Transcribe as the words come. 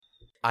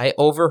I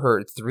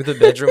overheard through the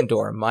bedroom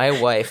door my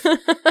wife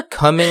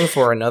coming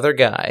for another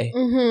guy,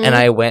 and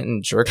I went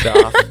and jerked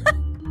off.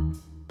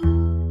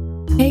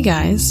 Hey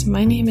guys,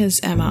 my name is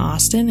Emma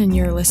Austin, and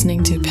you're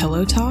listening to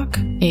Pillow Talk,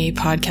 a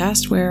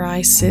podcast where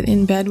I sit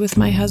in bed with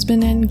my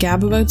husband and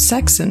gab about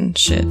sex and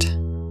shit.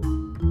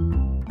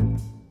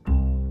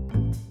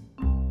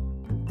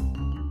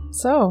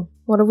 So,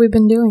 what have we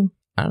been doing?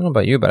 I don't know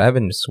about you, but I've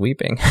been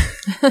sweeping.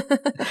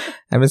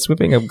 I've been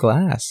sweeping up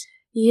glass.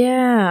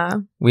 Yeah.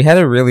 We had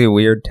a really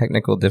weird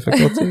technical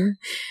difficulty.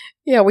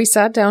 Yeah, we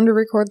sat down to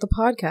record the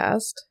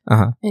podcast,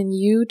 and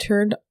you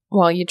tried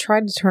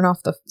to turn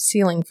off the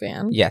ceiling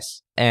fan.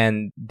 Yes.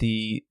 And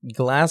the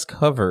glass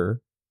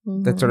cover,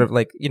 that's sort of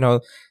like,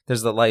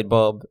 there's the light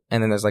bulb,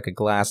 and then there's like a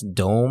glass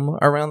dome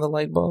around the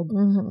light bulb.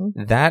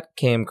 That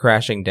came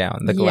crashing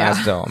down, the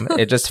glass dome.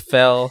 It just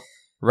fell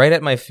right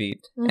at my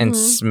feet and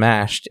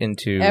smashed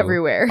into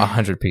everywhere.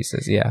 100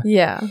 pieces. Yeah.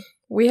 Yeah.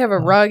 We have a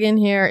rug in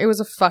here. It was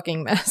a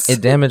fucking mess.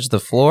 It damaged the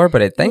floor,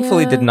 but it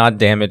thankfully did not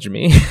damage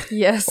me.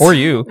 Yes. Or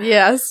you.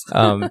 Yes.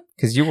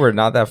 Because you were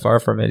not that far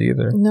from it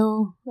either.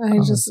 No, I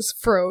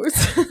just froze.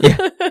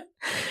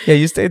 Yeah,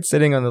 you stayed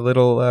sitting on the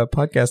little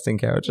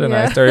podcasting couch, and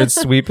I started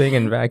sweeping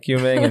and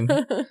vacuuming,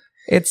 and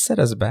it set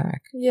us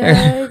back.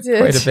 Yeah, it did.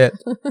 Quite a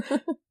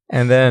bit.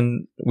 And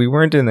then we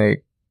weren't in a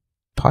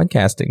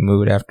podcasting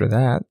mood after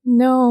that.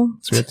 No.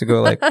 So we had to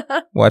go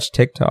watch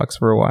TikToks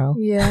for a while.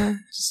 Yeah,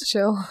 just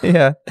chill.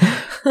 Yeah.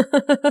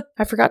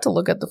 I forgot to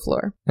look at the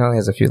floor. It only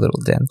has a few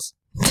little dents.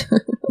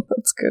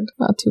 That's good.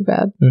 Not too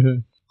bad.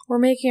 We're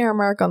making our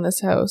mark on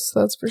this house,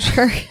 that's for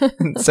sure.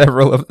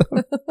 Several of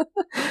them.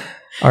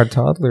 Our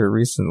toddler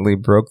recently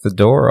broke the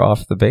door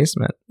off the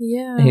basement.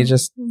 Yeah. He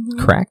just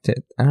cracked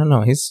it. I don't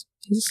know. He's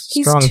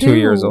strong 2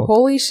 years old.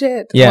 Holy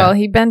shit. Yeah. Well,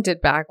 he bent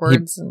it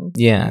backwards.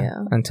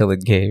 Until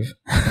it gave.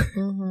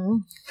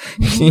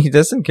 He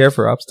doesn't care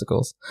for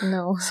obstacles.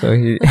 No. So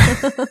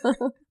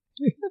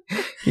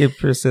he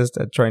persists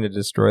at trying to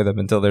destroy them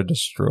until they're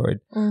destroyed.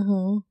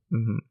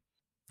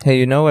 Hey,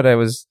 you know what I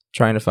was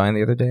trying to find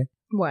the other day?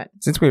 What?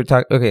 Since we were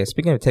talking... Okay,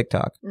 speaking of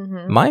TikTok,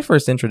 my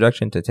first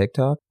introduction to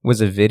TikTok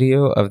was a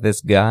video of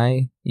this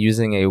guy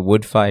using a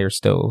wood fire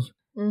stove.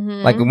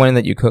 Like the one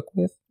that you cook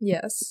with?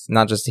 Yes.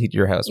 Not just to heat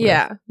your house with.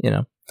 Yeah.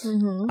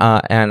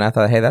 And I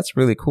thought, hey, that's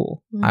really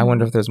cool. I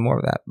wonder if there's more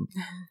of that.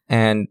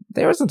 And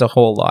there wasn't a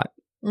whole lot.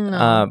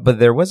 No. But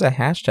there was a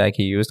hashtag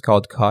he used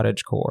called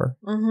cottagecore.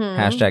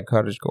 Hashtag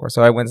cottagecore.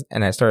 So I went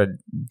and I started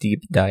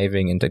deep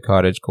diving into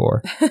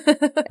cottagecore.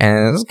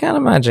 And it was kind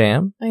of my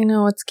jam. I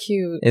know, it's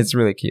cute. It's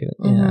really cute.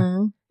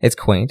 Yeah. It's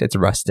quaint. It's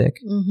rustic.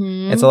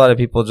 It's a lot of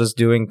people just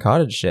doing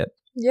cottage shit.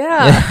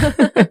 Yeah.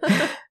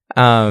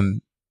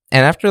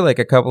 And after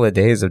a couple of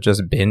days of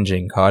just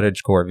binging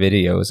cottagecore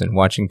videos and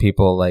watching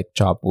people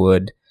chop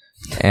wood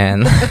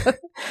and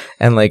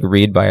and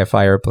read by a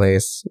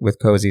fireplace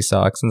with cozy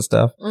socks and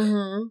stuff,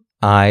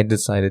 I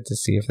decided to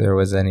see if there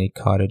was any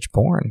cottage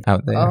porn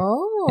out there.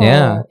 Oh,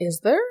 yeah. Is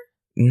there?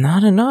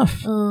 Not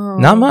enough. Oh.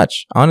 Not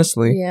much,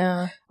 honestly.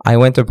 Yeah. I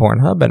went to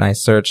Pornhub and I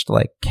searched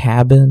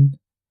cabin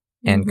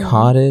and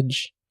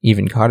cottage.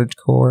 Even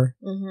cottagecore,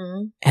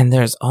 and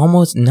there's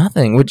almost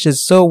nothing, which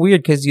is so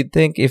weird because you'd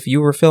think if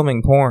you were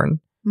filming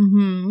porn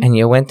and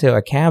you went to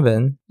a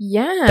cabin,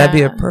 that'd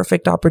be a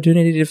perfect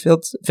opportunity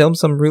to film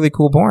some really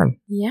cool porn.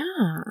 Yeah,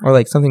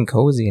 or something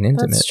cozy and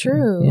intimate. That's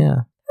true. Yeah,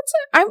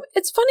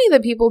 it's funny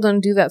that people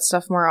don't do that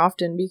stuff more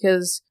often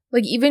because,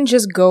 even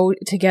just go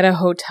to get a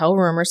hotel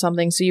room or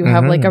something, so you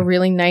have a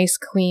really nice,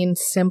 clean,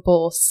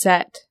 simple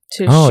set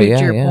to shoot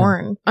your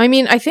porn. I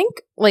mean, I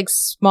think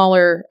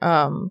smaller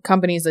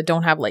companies that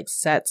don't have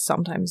sets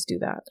sometimes do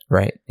that.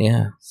 Right.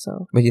 Yeah.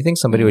 So, but you think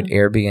somebody would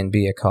Airbnb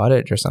a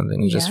cottage or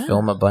something and just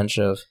film a bunch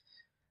of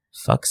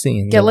fuck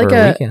scenes over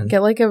a weekend?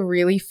 Get a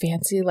really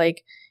fancy,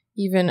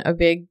 even a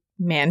big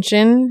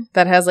mansion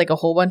that has a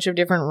whole bunch of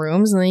different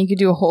rooms, and then you could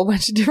do a whole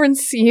bunch of different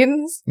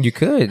scenes. You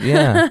could,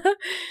 yeah.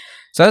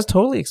 So I was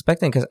totally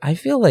expecting, because I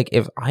feel like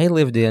if I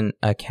lived in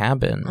a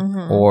cabin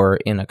or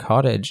in a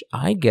cottage,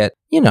 I'd get,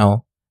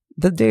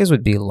 the days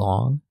would be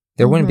long.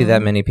 There wouldn't be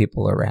that many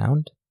people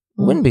around.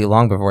 It wouldn't be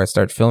long before I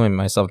start filming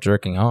myself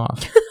jerking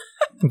off.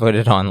 Put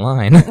it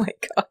online. Oh my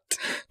God.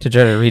 To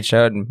try to reach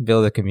out and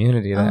build a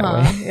community that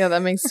way. Yeah,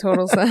 that makes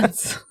total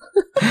sense.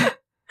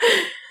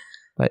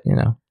 But,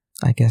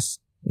 I guess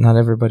not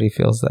everybody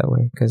feels that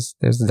way, because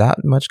there's not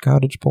much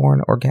cottage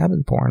porn or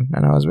cabin porn,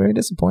 and I was very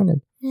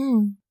disappointed.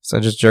 So I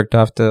just jerked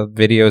off to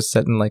videos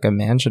set in a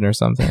mansion or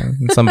something,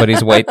 in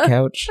somebody's white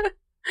couch.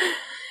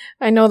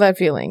 I know that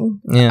feeling.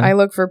 Yeah. I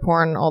look for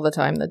porn all the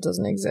time that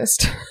doesn't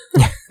exist.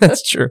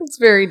 That's true. It's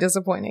very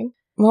disappointing.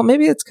 Well,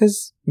 maybe it's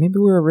because maybe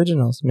we're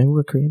originals. Maybe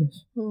we're creative.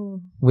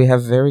 We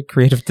have very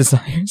creative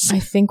desires. I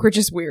think we're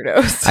just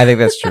weirdos. I think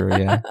that's true,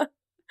 yeah.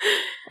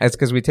 It's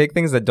because we take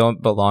things that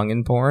don't belong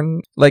in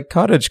porn, like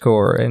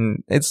cottagecore,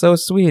 and it's so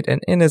sweet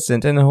and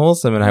innocent and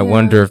wholesome, and I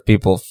wonder if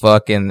people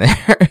fuck in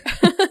there.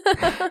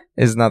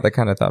 Is not the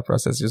kind of thought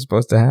process you're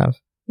supposed to have.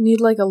 You need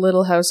a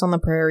Little House on the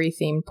Prairie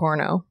themed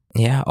porno.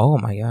 Yeah, oh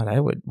my God, I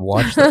would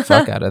watch the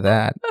fuck out of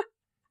that.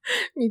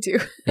 Me too.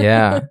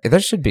 Yeah, there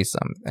should be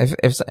some.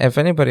 If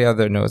anybody out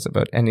there knows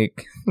about any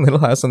Little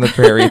House on the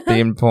Prairie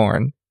themed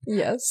porn,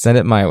 yes, send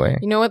it my way.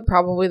 You know what?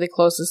 Probably the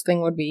closest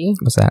thing would be.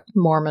 What's that?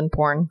 Mormon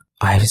porn.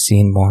 I've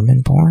seen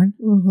Mormon porn,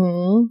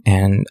 mm-hmm.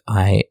 and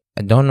I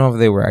don't know if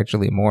they were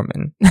actually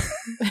Mormon.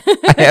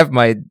 I have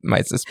my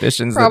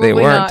suspicions that they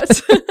weren't.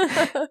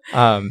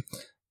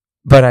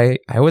 But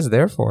I was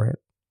there for it.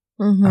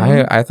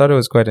 Mm-hmm. I thought it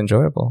was quite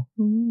enjoyable.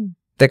 Mm-hmm.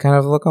 They kind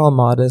of look all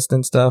modest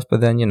and stuff, but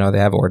then, they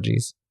have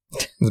orgies.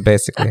 That's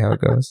basically how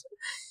it goes.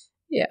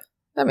 Yeah,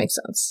 that makes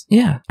sense.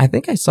 Yeah, I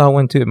think I saw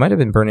one too. It might have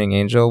been Burning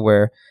Angel,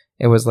 where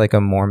it was like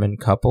a Mormon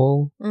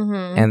couple,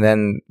 and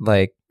then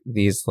like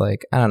these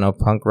like, I don't know,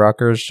 punk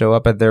rockers show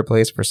up at their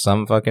place for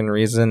some fucking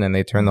reason, and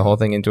they turn the whole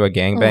thing into a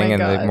gangbang,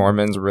 and the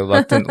Mormons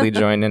reluctantly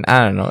join in. I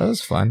don't know, it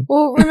was fun.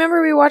 Well,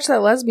 remember we watched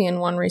that lesbian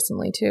one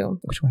recently too.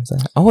 Which one's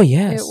that? Oh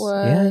yes, it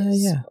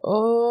was. Yeah.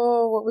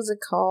 Oh, what was it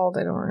called?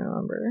 I don't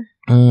remember.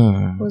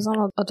 It was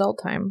on Adult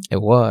Time.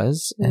 It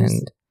was,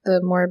 and the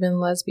Mormon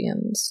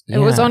lesbians. Yeah. It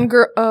was on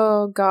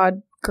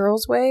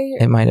Girls' Way.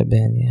 It might have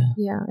been, yeah.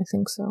 Yeah, I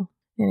think so.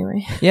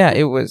 Anyway. Yeah,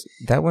 it was.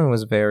 That one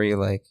was very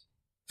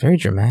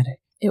dramatic.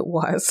 It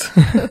was.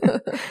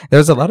 There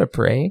was a lot of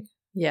praying.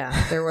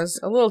 Yeah, there was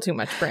a little too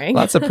much praying.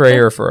 Lots of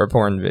prayer for a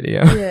porn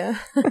video. Yeah.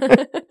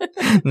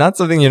 Not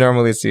something you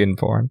normally see in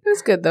porn. It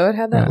was good, though. It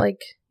had that,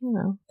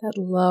 that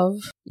love.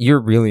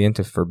 You're really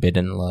into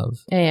forbidden love.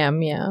 I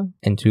am, yeah.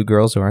 And two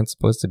girls who aren't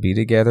supposed to be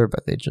together,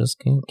 but they just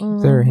can't keep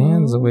their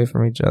hands away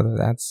from each other.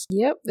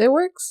 Yep, it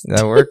works.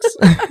 That works.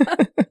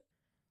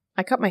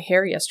 I cut my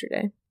hair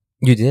yesterday.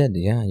 You did,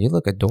 yeah. You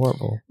look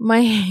adorable. My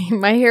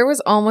hair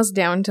was almost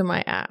down to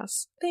my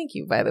ass. Thank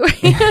you, by the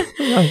way.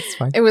 No, it's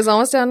fine. It was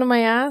almost down to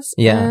my ass.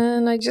 Yeah.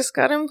 And I just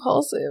got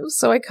impulsive,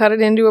 so I cut it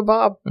into a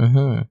bob.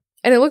 Mm-hmm.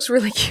 And it looks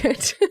really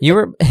good.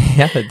 Yeah,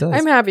 it does.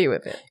 I'm happy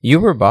with it.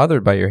 You were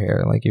bothered by your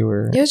hair,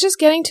 It was just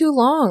getting too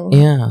long.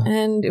 Yeah.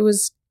 And it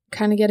was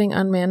kind of getting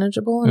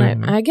unmanageable,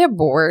 and I get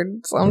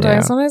bored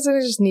sometimes. Yeah. Sometimes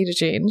I just need a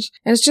change.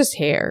 And it's just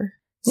hair.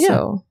 Yeah.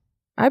 So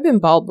I've been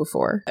bald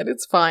before, and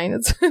it's fine.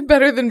 It's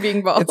better than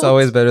being bald. It's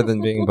always better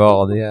than being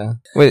bald, yeah.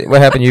 Wait,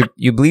 what happened?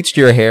 You bleached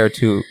your hair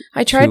too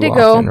I tried too to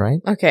go, often,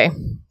 right? Okay.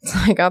 So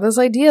I got this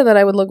idea that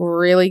I would look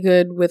really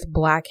good with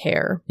black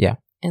hair. Yeah.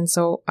 And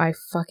so I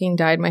fucking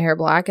dyed my hair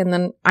black, and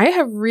then I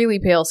have really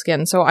pale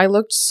skin, so I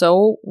looked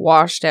so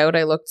washed out.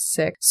 I looked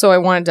sick. So I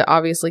wanted to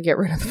obviously get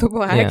rid of the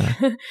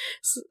black. Yeah.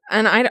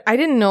 And I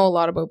didn't know a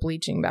lot about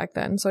bleaching back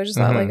then, so I just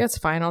thought, that's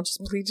fine. I'll just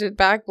bleach it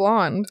back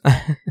blonde.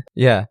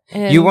 Yeah.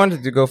 And you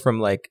wanted to go from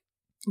black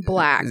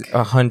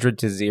 100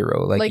 to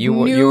 0.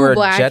 You were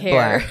black jet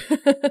hair.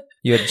 black.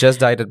 You had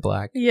just dyed it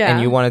black. Yeah.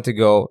 And you wanted to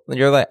go,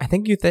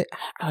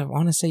 I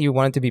want to say you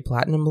wanted to be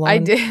platinum blonde. I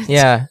did.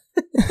 Yeah.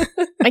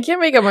 I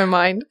can't make up my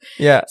mind.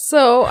 Yeah.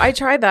 So I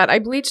tried that. I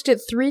bleached it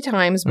 3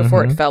 times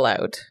before it fell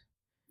out.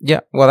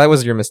 Yeah. Well, that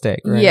was your mistake,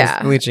 right? Yeah.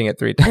 Just bleaching it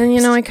 3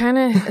 times. And, I kind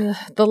of,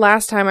 the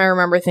last time I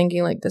remember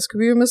thinking, this could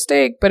be a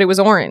mistake, but it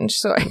was orange.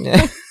 So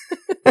I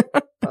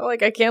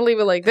I can't leave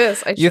it like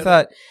this. You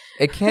thought,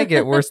 it can't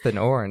get worse than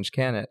orange,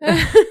 can it?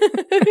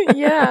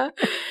 Yeah.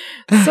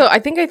 So I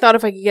think I thought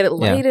if I could get it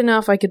light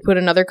enough, I could put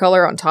another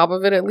color on top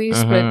of it at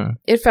least, but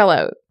it fell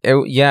out.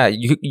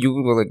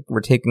 You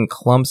were taking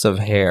clumps of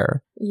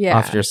hair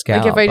off your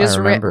scalp. If I just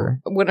remember.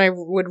 When I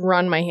would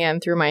run my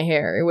hand through my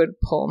hair, it would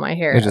pull my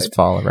hair out. It would just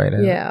fall right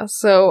out. Yeah.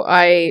 So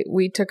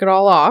we took it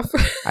all off.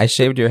 I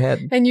shaved your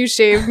head. And you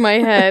shaved my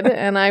head,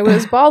 and I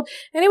was bald.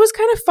 And it was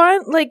kind of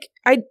fun.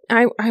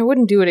 I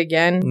wouldn't do it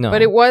again,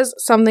 but it was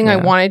something I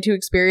wanted to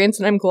experience,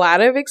 and I'm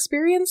glad I've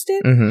experienced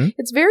it. Mm-hmm.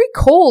 It's very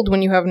cold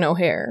when you have no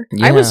hair.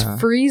 Yeah. I was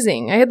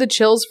freezing. I had the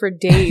chills for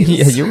days.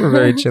 Yeah, you were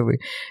very chilly.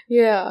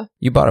 Yeah.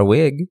 You bought a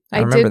wig.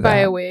 I did buy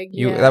a wig.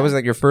 That was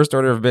your first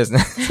order of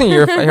business.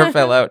 Your hair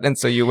fell out, and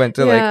so you went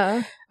to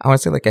I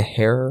want to say a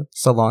hair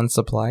salon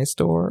supply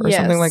store or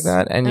something like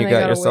that, and you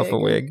got yourself a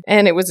wig.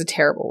 And it was a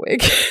terrible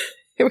wig.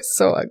 It was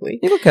so ugly.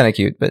 You look kind of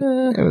cute, but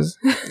it was...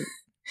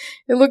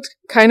 It looked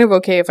kind of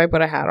okay if I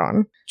put a hat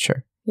on.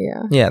 Sure.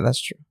 Yeah. Yeah,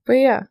 that's true. But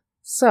yeah,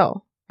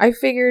 so I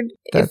figured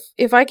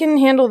if I can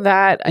handle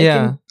that, I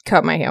can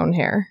cut my own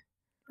hair.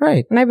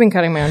 Right. And I've been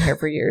cutting my own hair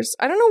for years.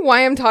 I don't know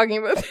why I'm talking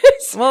about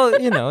this. Well,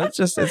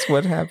 it's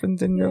what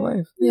happened in your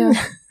life. Yeah.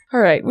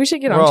 All right, we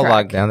should get on track. We're all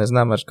locked down. There's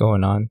not much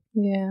going on.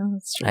 Yeah,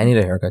 that's true. I need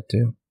a haircut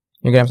too.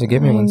 You're going to have to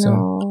give me one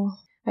soon.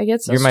 I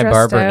get so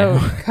stressed out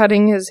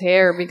cutting his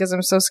hair because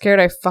I'm so scared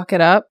I fuck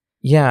it up.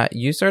 Yeah,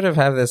 you sort of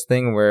have this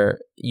thing where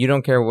you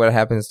don't care what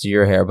happens to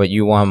your hair, but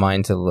you want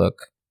mine to look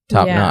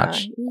top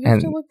notch. You have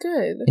to look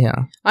good. Yeah.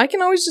 I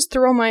can always just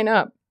throw mine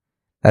up.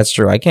 That's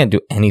true. I can't do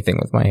anything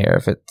with my hair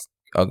if it's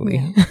ugly.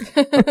 Yeah.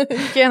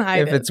 You can't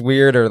hide it. If it's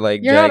weird or You're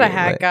jagged, not a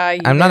hat guy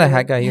either. I'm not a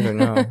hat guy either,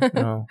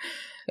 no.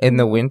 In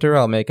the winter,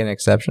 I'll make an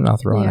exception. I'll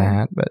throw on a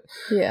hat, but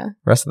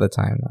rest of the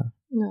time, no.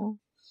 No.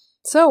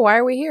 So, why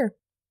are we here?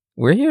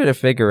 We're here to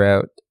figure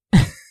out...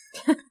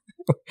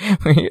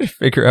 We're here to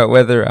figure out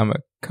whether I'm a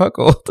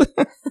cuckold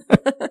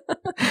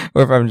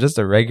or if I'm just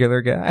a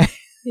regular guy.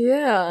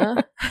 Yeah.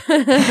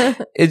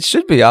 It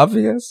should be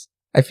obvious.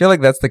 I feel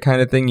like that's the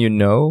kind of thing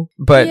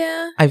but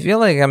I feel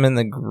like I'm in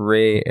the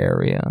gray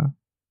area.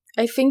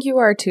 I think you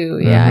are too.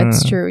 Yeah,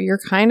 it's true. You're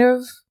kind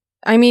of,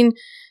 I mean,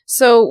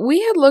 so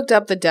we had looked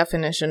up the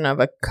definition of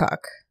a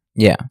cuck.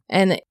 Yeah.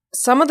 And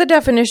some of the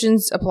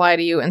definitions apply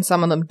to you and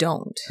some of them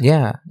don't.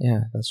 Yeah,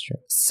 that's true.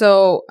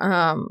 So,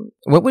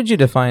 what would you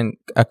define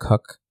a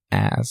cuck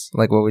as?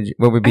 Like, what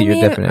would be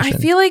your definition? I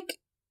feel like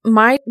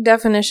my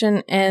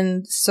definition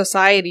and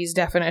society's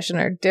definition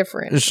are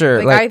different.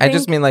 Sure. Like I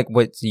just mean like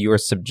what's your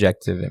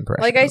subjective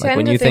impression? Like I tend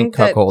when to you think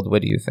cuckold,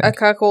 what do you think? A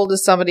cuckold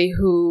is somebody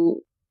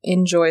who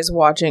enjoys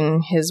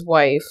watching his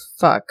wife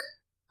fuck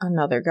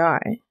another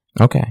guy.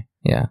 Okay.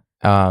 Yeah.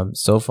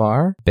 So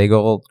far, big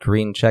old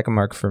green check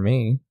mark for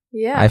me.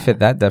 Yeah. I fit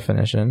that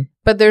definition.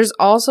 But there's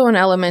also an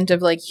element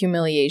of like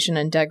humiliation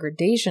and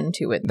degradation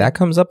to it. That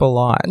comes up a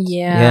lot.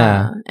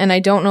 Yeah. And I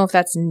don't know if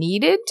that's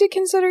needed to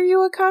consider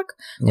you a cuck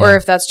or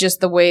if that's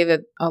just the way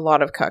that a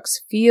lot of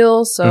cucks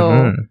feel.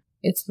 So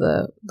it's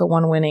the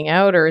one winning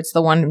out, or it's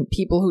the one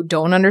people who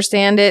don't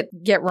understand it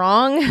get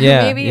wrong.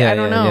 Yeah. Maybe. I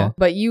don't know. Yeah.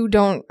 But you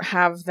don't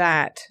have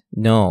that.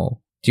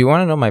 No. Do you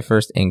want to know my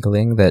first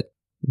inkling that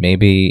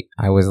maybe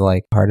I was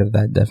like part of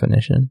that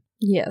definition?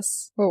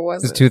 Yes. What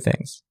was it? There's two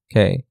things.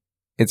 Okay.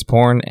 It's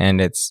porn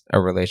and it's a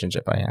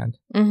relationship I had.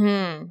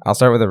 Mm-hmm. I'll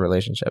start with a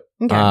relationship.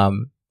 Okay.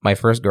 My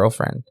first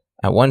girlfriend,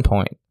 at one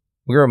point,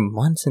 we were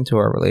months into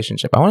our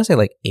relationship. I want to say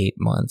like 8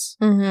 months.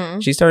 Mm-hmm.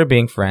 She started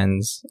being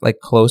friends, like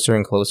closer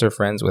and closer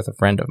friends with a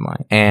friend of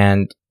mine.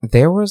 And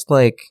there was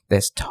like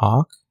this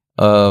talk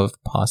of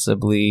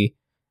possibly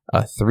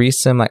a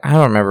threesome. Like, I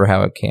don't remember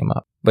how it came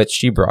up, but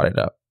she brought it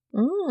up.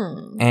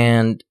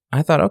 And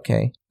I thought,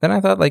 okay. Then I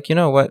thought, like, you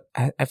know what?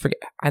 I forget.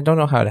 I don't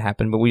know how it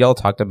happened, but we all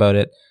talked about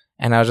it.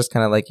 And I was just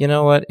kind of like, you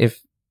know what?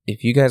 If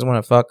you guys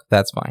want to fuck,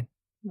 that's fine.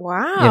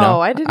 Wow,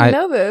 I didn't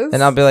know this.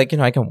 And I'll be like,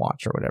 I can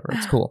watch or whatever.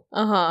 It's cool.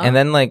 And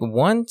then like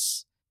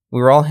once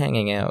we were all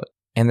hanging out,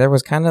 and there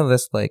was kind of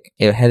this like,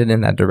 it headed in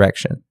that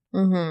direction.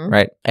 Mm-hmm.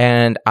 Right?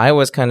 And I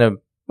was kind of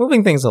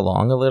moving things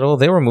along a little.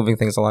 They were moving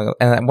things along.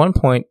 And at one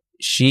point,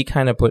 she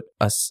kind of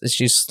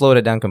she slowed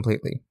it down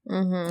completely.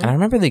 Mm-hmm. And I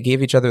remember they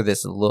gave each other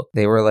this look.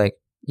 They were like,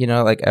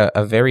 like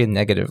a very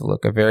negative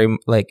look, a very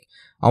like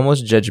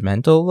almost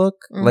judgmental look.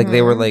 Mm-hmm. Like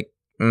they were like,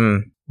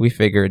 we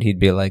figured he'd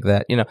be like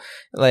that,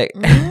 like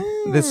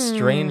this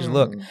strange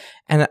look.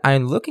 And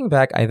I'm looking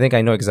back, I think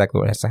I know exactly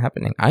what was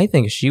happening. I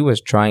think she was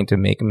trying to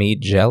make me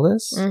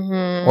jealous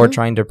or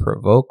trying to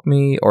provoke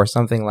me or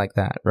something like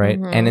that, right?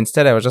 Mm-hmm. And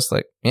instead I was just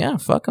like, yeah,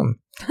 fuck him.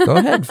 Go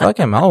ahead, fuck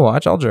him. I'll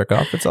watch, I'll jerk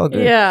off. It's all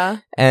good. Yeah.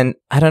 And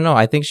I don't know.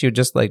 I think she would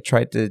just like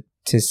try to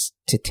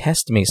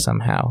test me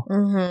somehow.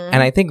 Mm-hmm.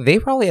 And I think they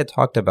probably had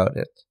talked about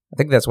it. I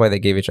think that's why they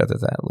gave each other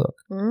that look.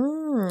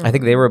 I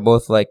think they were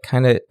both like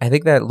I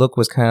think that look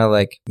was kind of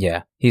like,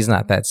 yeah, he's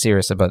not that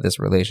serious about this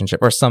relationship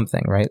or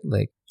something, right?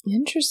 Like,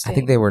 interesting. I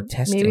think they were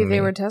testing me. Maybe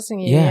they were testing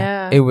you.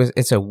 Yeah.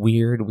 It's a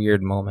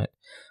weird moment.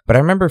 But I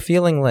remember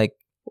feeling like,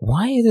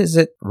 why is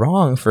it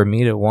wrong for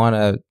me to want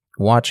to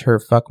watch her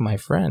fuck my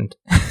friend?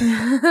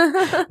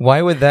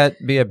 Why would that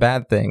be a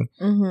bad thing?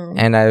 Mm-hmm.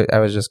 And I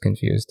was just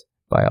confused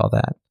by all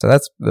that. So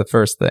that's the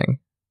first thing.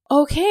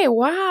 Okay,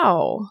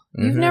 wow.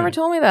 You've never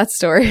told me that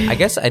story. I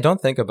guess I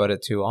don't think about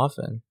it too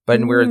often.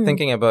 But we were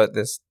thinking about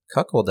this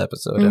cuckold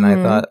episode, and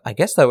I thought, I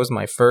guess that was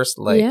my first,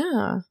 like,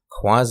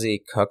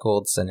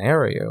 quasi-cuckold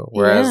scenario,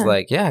 where I was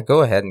like, yeah,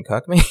 go ahead and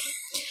cuck me.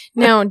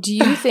 Now, do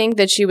you think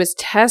that she was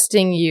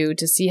testing you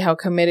to see how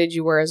committed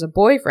you were as a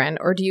boyfriend,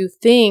 or do you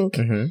think...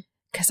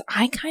 Because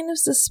I kind of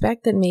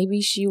suspect that maybe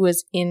she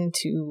was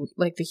into,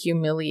 like, the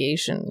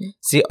humiliation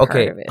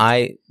part of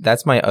it.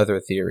 That's my other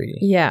theory.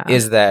 Yeah.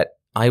 Is that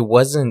I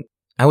was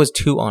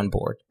too on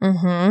board.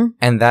 Mm-hmm.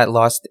 And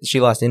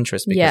she lost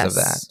interest because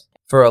of that.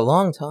 For a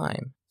long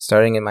time,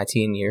 starting in my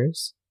teen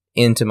years,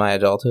 into my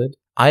adulthood,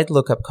 I'd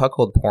look up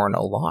cuckold porn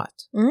a lot.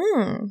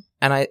 And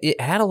it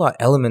had a lot of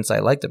elements I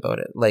liked about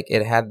it. Like,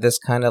 it had this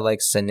kind of,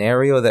 like,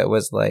 scenario that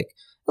was, like,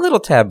 a little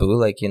taboo.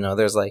 Like,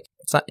 there's, like,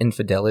 it's not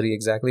infidelity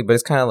exactly, but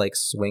it's kind of, like,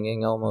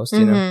 swinging almost,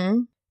 you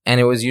know? And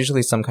it was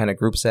usually some kind of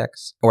group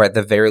sex, or at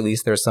the very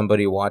least, there's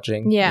somebody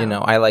watching. Yeah.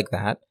 I like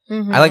that.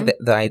 Mm-hmm. I like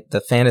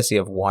the fantasy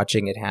of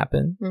watching it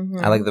happen.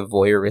 Mm-hmm. I like the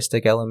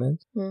voyeuristic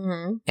element.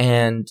 Mm-hmm.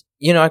 And,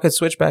 I could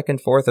switch back and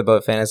forth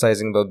about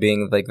fantasizing about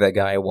being like the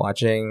guy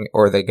watching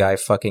or the guy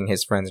fucking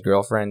his friend's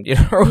girlfriend,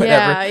 or whatever.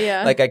 Yeah,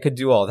 yeah. Like, I could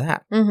do all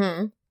that.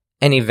 Mm-hmm.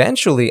 And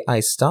eventually, I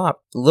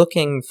stopped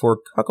looking for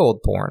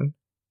cuckold porn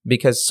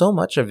because so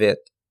much of it,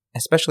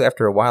 especially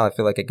after a while, I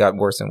feel like it got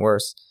worse and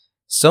worse.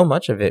 So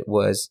much of it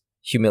was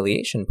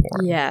humiliation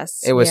porn.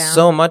 Yes. It was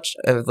so much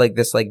of like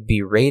this like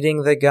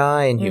berating the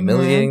guy and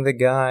humiliating the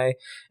guy,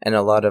 and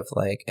a lot of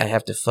like, I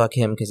have to fuck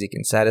him because he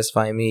can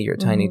satisfy me. Your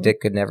tiny dick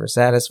could never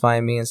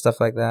satisfy me and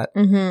stuff like that.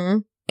 Mm-hmm.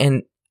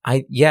 And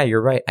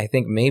you're right. I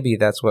think maybe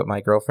that's what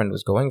my girlfriend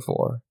was going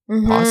for.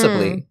 Mm-hmm.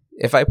 Possibly.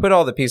 If I put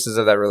all the pieces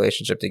of that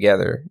relationship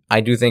together, I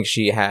do think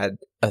she had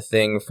a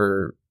thing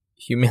for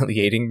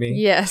humiliating me.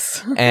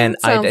 Yes. And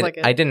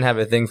I didn't have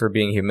a thing for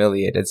being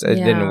humiliated. It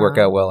didn't work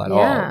out well at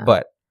all.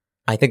 But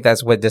I think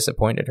that's what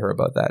disappointed her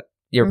about that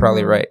You're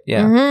probably right.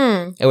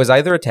 Yeah. It was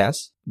either a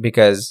Tess,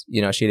 because,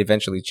 you know, she'd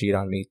eventually cheat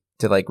on me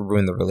to, like,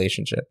 ruin the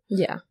relationship.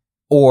 Yeah.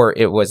 Or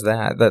it was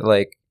that,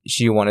 like,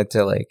 she wanted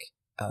to, like,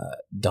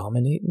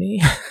 dominate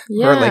me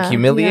or, like,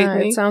 humiliate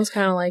me. It sounds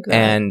kind of like that.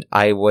 And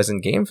I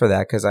wasn't game for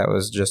that because I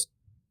was just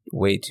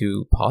way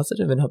too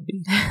positive and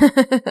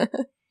upbeat.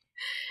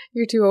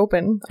 You're too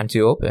open. I'm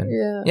too open.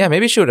 Yeah. Yeah,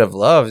 maybe she would have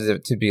loved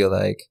it to be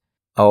like,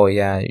 oh,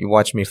 yeah, you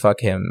watch me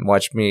fuck him.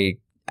 Watch me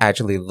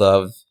actually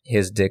love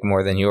his dick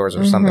more than yours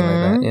or something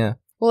like that. Yeah.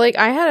 Well, like,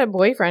 I had a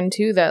boyfriend,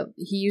 too, that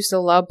he used to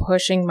love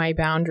pushing my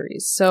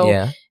boundaries.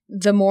 So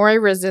the more I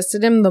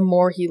resisted him, the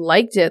more he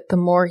liked it, the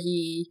more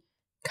he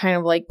kind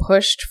of, like,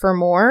 pushed for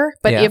more.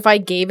 But if I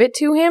gave it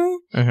to him,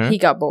 he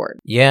got bored.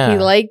 Yeah. He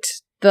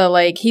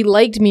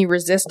liked me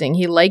resisting.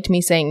 He liked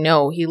me saying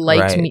no. He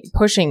liked me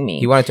pushing me.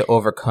 He wanted to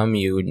overcome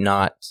you,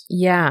 not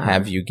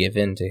have you give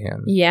in to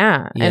him.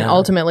 Yeah. And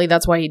ultimately,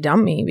 that's why he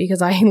dumped me,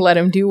 because I let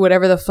him do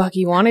whatever the fuck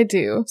he wanted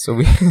to. So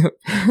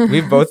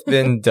we've both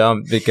been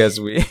dumped because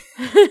we're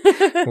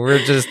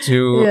just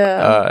too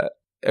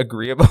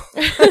agreeable.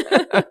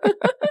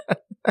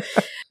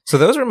 So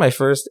those were my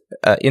first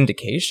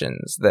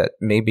indications that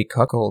maybe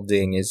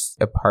cuckolding is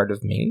a part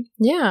of me.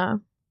 Yeah.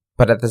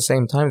 But at the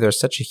same time, there's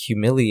such a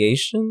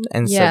humiliation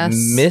and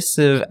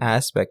submissive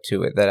aspect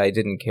to it that I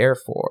didn't care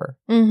for.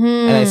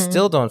 And I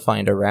still don't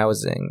find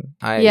arousing.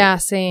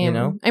 Same. You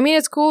know? I mean,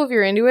 it's cool if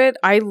you're into it.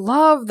 I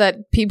love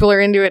that people are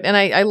into it. And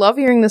I love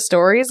hearing the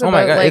stories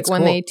about like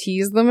when they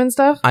tease them and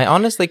stuff. I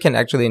honestly can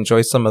actually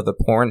enjoy some of the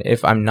porn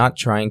if I'm not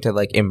trying to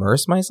like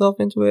immerse myself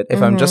into it.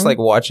 If I'm just like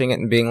watching it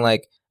and being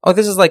like, oh,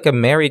 this is like a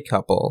married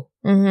couple.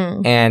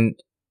 And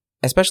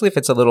especially if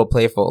it's a little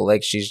playful,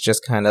 like she's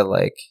just kind of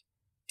like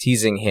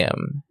teasing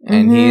him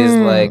and he's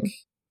like,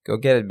 go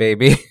get it,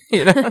 baby.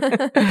 You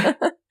know?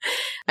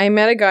 I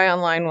met a guy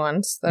online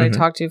once that I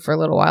talked to for a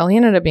little while. He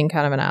ended up being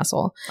kind of an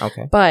asshole.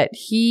 Okay. But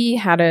he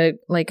had a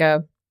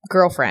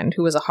girlfriend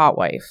who was a hot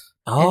wife.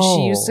 And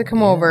she used to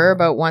come over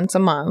about once a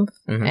month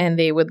and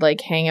they would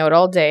like hang out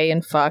all day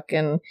and fuck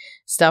and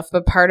stuff.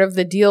 But part of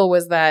the deal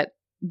was that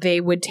they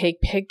would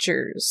take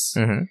pictures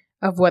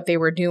of what they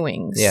were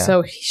doing. Yeah.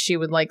 So she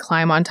would like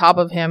climb on top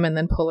of him and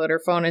then pull out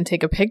her phone and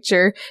take a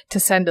picture to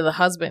send to the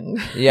husband.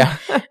 Yeah.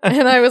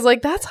 And I was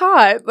like, that's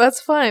hot. That's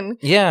fun.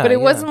 Yeah. But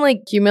it wasn't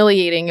like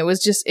humiliating. It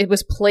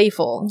was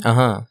playful.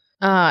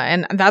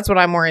 And that's what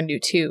I'm more into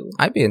too.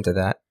 I'd be into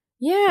that.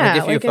 Yeah.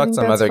 Like if you fucked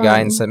some other guy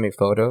and sent me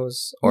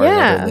photos, or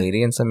another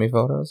lady and sent me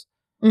photos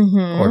or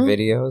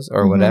videos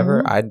or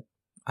whatever,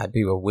 I'd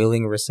be a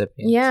willing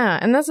recipient. Yeah,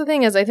 and that's the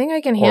thing is I think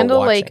I can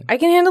handle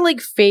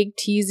fake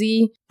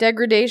teasy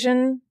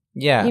degradation.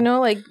 Yeah. You know,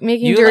 like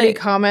making dirty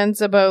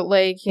comments about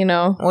like, you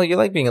know. Well, you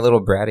like being a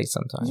little bratty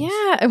sometimes.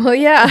 Yeah. Well,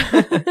 yeah.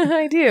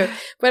 I do.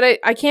 But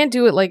I can't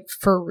do it like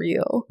for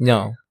real.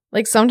 No.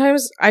 Like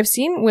sometimes I've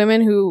seen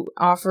women who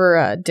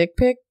offer dick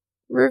pic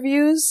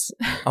reviews.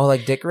 Oh,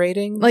 like dick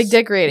ratings? Like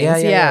dick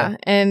ratings, yeah.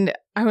 And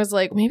I was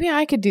like, maybe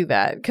I could do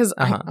that because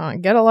I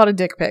get a lot of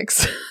dick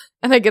pics.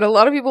 And I get a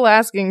lot of people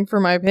asking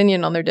for my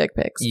opinion on their dick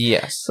pics.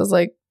 Yes. So I was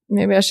like,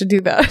 maybe I should do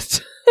that.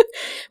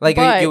 Like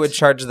you would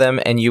charge them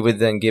and you would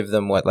then give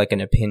them what, like an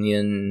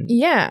opinion?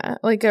 Yeah,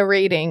 like a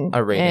rating.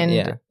 A rating,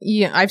 and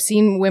yeah. I've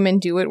seen women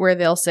do it where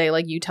they'll say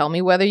like, you tell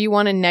me whether you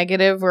want a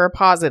negative or a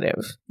positive.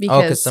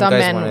 Because some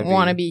men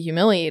want to be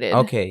humiliated.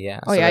 Okay,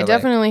 yeah. Oh, so yeah, I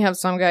definitely have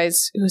some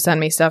guys who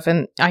send me stuff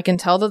and I can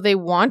tell that they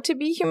want to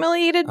be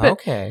humiliated, but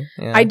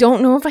I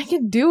don't know if I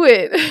can do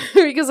it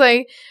because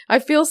I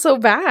feel so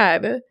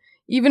bad.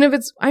 Even if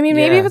it's, I mean,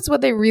 maybe if it's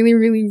what they really,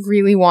 really,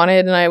 really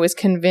wanted and I was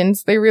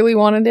convinced they really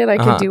wanted it, I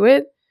could do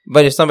it.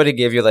 But if somebody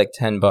gave you like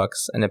 $10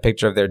 and a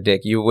picture of their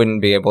dick, you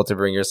wouldn't be able to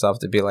bring yourself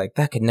to be like,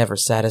 that could never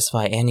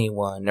satisfy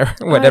anyone or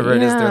whatever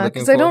it is they're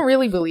looking for. Because I don't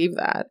really believe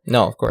that.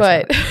 No, of course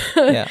not.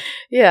 But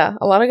yeah,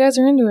 a lot of guys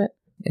are into it.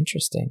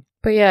 Interesting.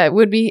 But yeah, it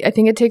would be, I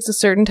think it takes a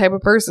certain type of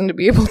person to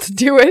be able to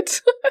do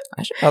it.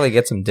 I should probably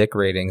get some dick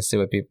ratings, see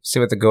what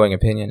the going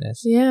opinion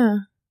is. Yeah.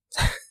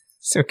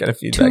 See what kind of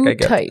feedback I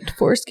get. Too tight.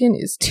 Foreskin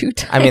is too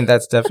tight. I mean,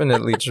 that's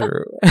definitely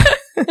true.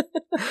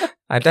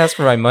 I'd ask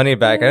for my money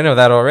back. I know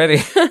that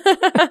already.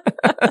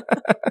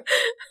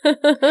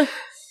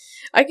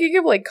 I could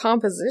give like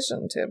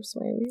composition tips,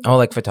 maybe. Oh,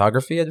 like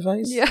photography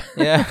advice? Yeah.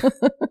 Yeah.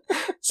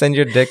 Send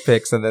your dick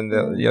pics and then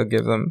you'll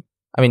give them.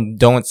 I mean,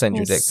 don't send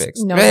your dick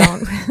pics. No,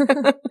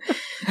 don't.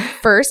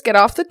 First, get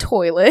off the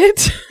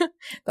toilet.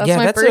 That's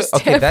my first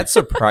tip. Okay, that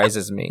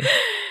surprises me.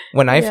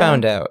 When I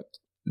found out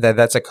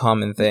that's a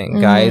common thing.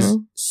 Guys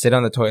sit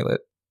on the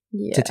toilet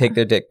to take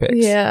their dick pics.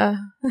 Yeah.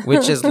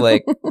 Which is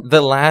like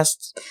the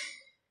last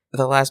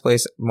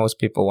place most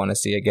people want to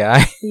see a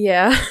guy.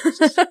 Yeah.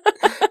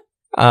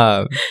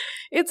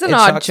 It's an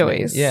odd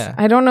choice. Yeah.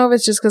 I don't know if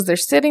it's just because they're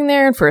sitting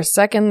there and for a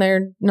second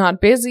they're not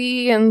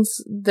busy and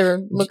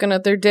they're looking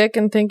at their dick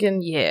and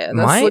thinking,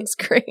 this looks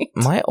great.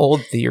 My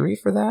old theory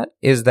for that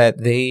is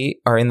that they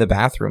are in the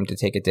bathroom to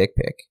take a dick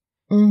pic.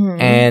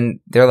 And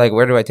they're like,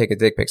 where do I take a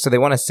dick pic? So they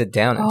want to sit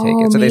down and take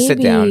it. So they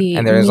sit down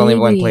and there's only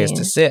one place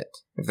to sit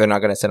if they're not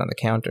going to sit on the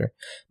counter.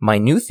 My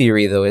new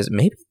theory, though, is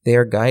maybe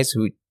they're guys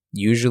who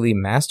usually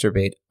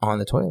masturbate on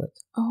the toilet.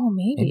 Oh,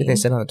 maybe. Maybe they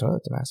sit on the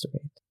toilet to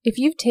masturbate. If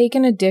you've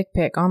taken a dick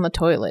pic on the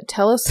toilet,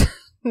 tell us.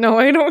 No,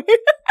 I don't.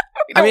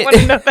 I don't want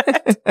to know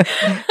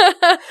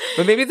that.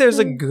 But maybe there's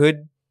a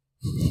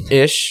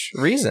good-ish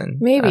reason.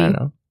 Maybe. I don't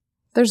know.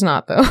 There's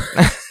not, though.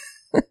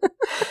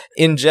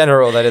 In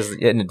general, that is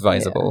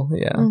inadvisable.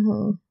 Yeah.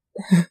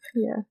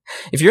 Yeah.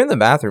 If you're in the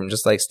bathroom,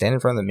 just like stand in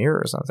front of the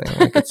mirror or something.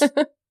 Like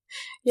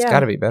it's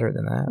got to be better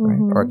than that, right?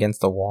 Or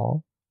against the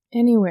wall.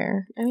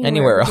 Anywhere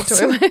else. The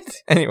toilet.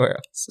 Anywhere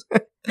else.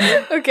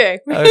 Okay.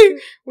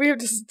 We have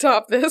to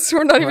stop this.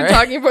 We're not even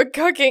talking about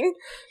cucking.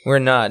 We're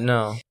not.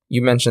 No.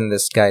 You mentioned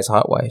this guy's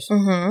hot wife.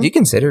 Do you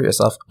consider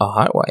yourself a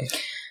hot wife?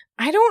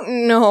 I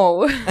don't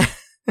know.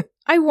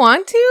 I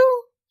want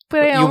to.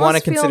 But I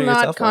almost feel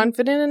not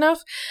confident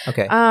enough.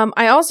 Okay.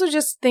 I also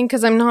just think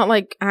because I'm not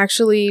like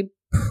actually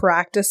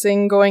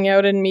practicing going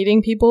out and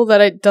meeting people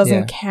that it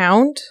doesn't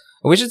count.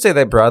 We should say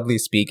that broadly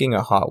speaking,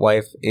 a hot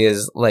wife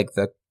is like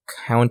the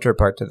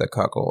counterpart to the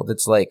cuckold.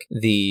 It's like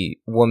the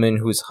woman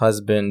whose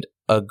husband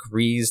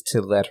agrees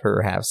to let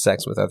her have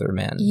sex with other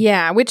men.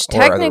 Yeah, which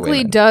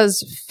technically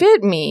does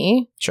fit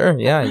me. Sure,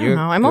 yeah.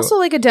 I'm also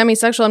like a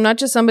demisexual. I'm not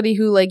just somebody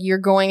who like you're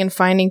going and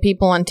finding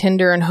people on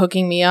Tinder and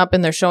hooking me up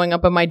and they're showing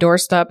up at my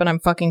doorstep and I'm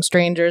fucking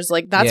strangers.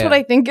 Like that's what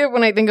I think of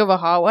when I think of a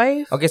hot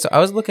wife. Okay, so I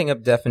was looking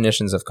up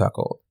definitions of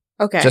cuckold.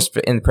 Okay. Just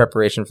in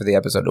preparation for the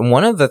episode. And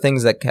one of the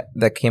things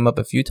that came up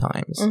a few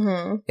times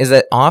is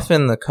that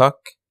often the cuck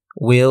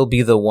will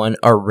be the one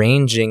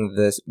arranging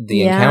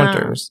the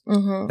encounters.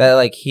 That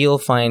like he'll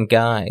find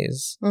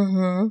guys,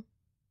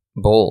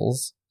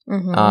 bulls,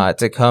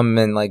 to come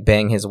and like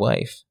bang his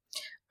wife.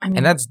 I mean,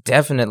 and that's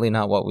definitely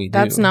not what we do.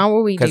 That's not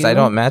what we do. Because I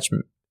don't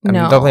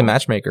don't play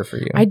matchmaker for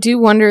you. I do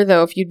wonder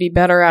though if you'd be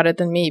better at it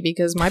than me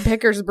because my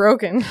picker's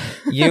broken.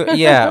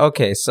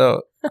 Okay,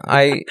 so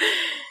I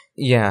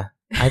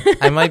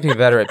might be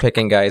better at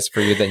picking guys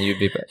for you than you'd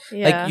be.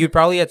 Like you'd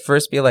probably at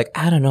first be like,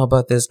 I don't know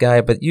about this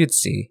guy, but you'd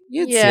see.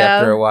 You'd see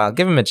after a while.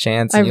 Give him a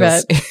chance. And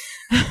I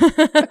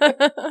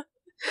bet.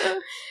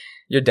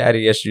 Your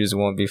daddy issues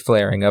won't be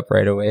flaring up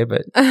right away,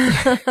 but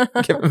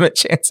give him a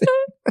chance.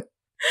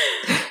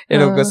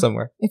 It'll go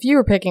somewhere. If you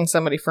were picking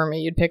somebody for me,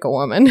 you'd pick a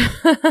woman.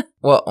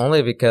 Well,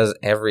 only because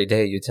every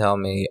day you tell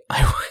me,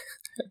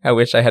 I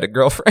wish I had a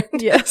girlfriend.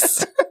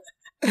 Yes.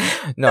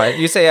 No,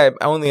 you say I'm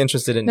only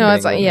interested in. No,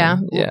 it's like, yeah.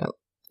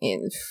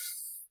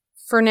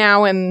 For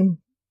now and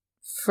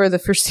for the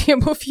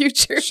foreseeable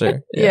future.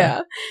 Sure.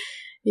 Yeah.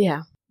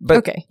 But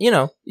okay.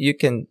 you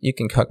can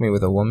cuck me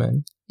with a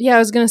woman. Yeah, I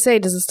was gonna say,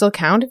 does it still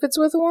count if it's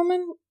with a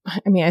woman?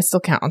 I mean, it still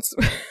counts,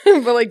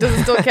 but like, does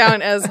it still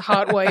count as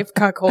hot wife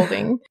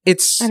cuckolding?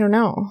 I don't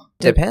know.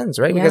 Depends,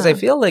 right? Because I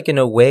feel like in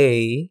a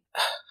way,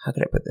 how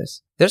could I put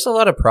this? There's a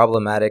lot of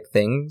problematic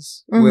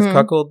things with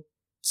cuckold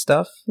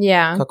stuff.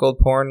 Yeah. Cuckold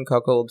porn,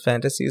 cuckold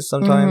fantasies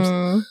sometimes.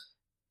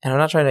 And I'm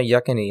not trying to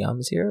yuck any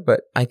yums here,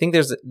 but I think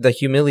there's the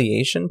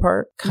humiliation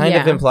part kind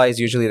of implies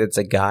usually that it's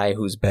a guy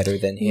who's better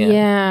than him.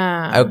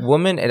 Yeah. A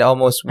woman, it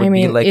almost would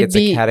be like it's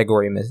a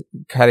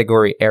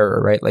category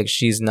error, right? Like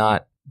he's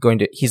not going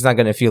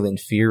to feel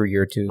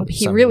inferior to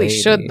he really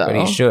lady, should though. But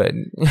he should.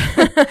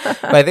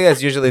 But I think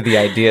that's usually the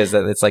idea is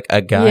that it's like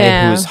a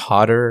guy who's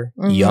hotter,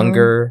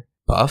 younger,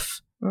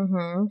 buff,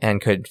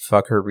 and could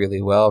fuck her really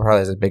well, probably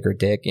has a bigger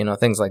dick,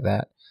 things like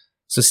that.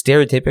 So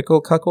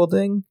stereotypical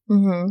cuckolding,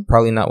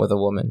 probably not with a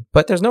woman.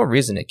 But there's no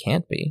reason it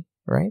can't be,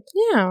 right?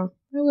 Yeah,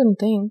 I wouldn't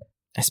think.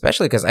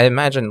 Especially because I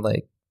imagine,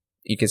 like,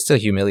 you could still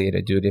humiliate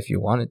a dude if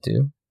you wanted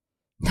to.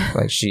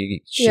 Like,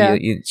 she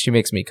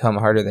makes me come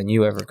harder than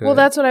you ever could. Well,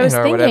 that's what I was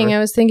thinking. Whatever. I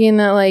was thinking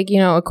that, like,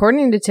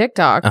 according to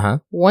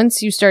TikTok,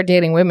 once you start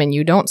dating women,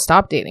 you don't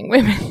stop dating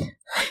women.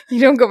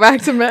 You don't go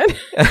back to men.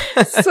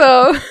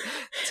 So...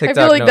 TikTok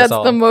I feel like that's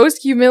the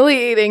most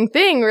humiliating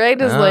thing, right?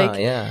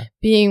 Is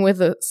being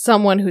with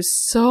someone who's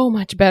so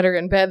much better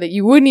in bed that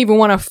you wouldn't even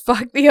want to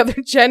fuck the other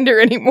gender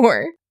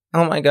anymore.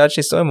 Oh my god,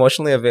 she's so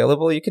emotionally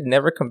available, you could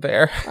never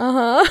compare.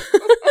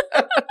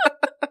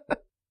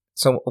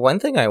 So one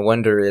thing I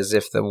wonder is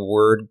if the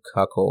word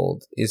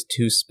cuckold is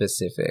too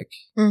specific.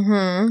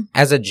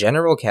 As a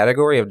general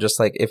category of just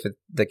like, if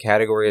the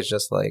category is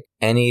just like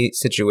any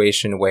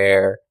situation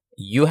where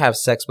you have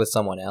sex with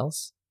someone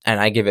else, and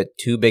I give it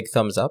 2 big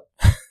thumbs up,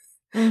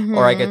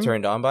 or I get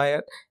turned on by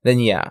it, then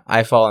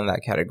I fall in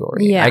that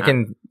category. Yeah.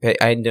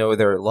 I know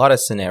there are a lot of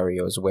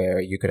scenarios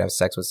where you could have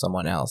sex with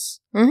someone else,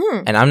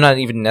 and I'm not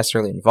even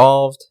necessarily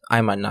involved.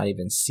 I might not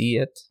even see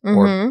it,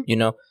 or,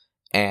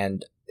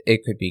 and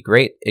it could be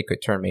great. It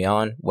could turn me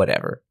on,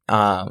 whatever.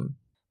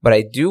 But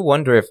I do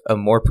wonder if a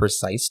more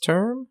precise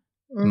term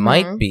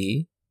might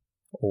be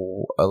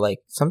like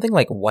something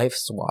like wife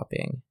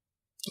swapping.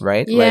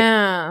 Right?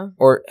 Yeah. Like,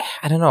 or,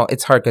 I don't know.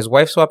 It's hard because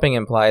wife swapping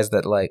implies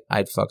that, like,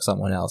 I'd fuck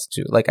someone else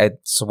too. Like, I'd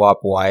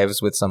swap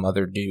wives with some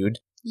other dude.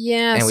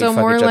 Yeah, so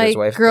more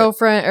like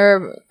girlfriend,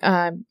 or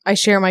I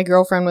share my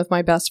girlfriend with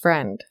my best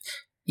friend.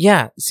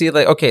 Yeah. See,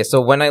 okay,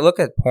 so when I look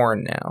at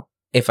porn now,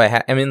 if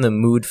I'm in the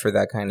mood for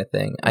that kind of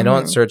thing, I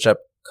don't search up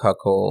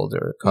cuckold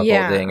or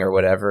cuckolding or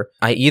whatever,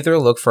 I either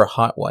look for a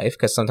hot wife,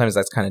 because sometimes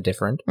that's kind of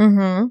different.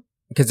 Mm-hmm.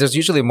 Because there's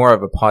usually more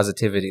of a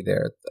positivity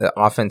there.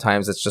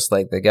 Oftentimes, it's just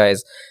like the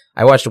guys...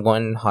 I watched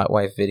one hot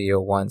wife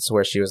video once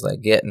where she was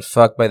like getting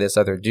fucked by this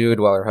other dude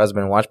while her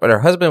husband watched. But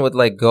her husband would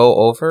like go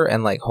over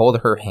and like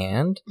hold her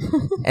hand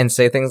and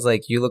say things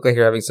like, "You look like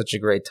you're having such a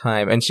great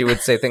time." And she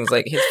would say things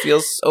like, "It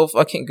feels so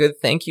fucking good.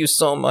 Thank you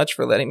so much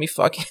for letting me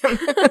fuck him."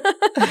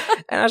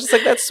 And I was just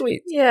like, that's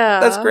sweet. Yeah.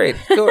 That's great.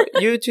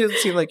 You two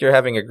seem like you're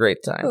having a great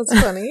time.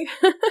 That's funny.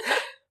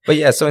 But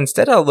yeah, so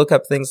instead I'll look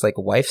up things like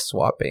wife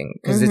swapping,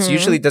 because it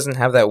usually doesn't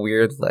have that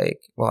weird, like,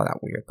 well,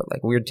 not weird, but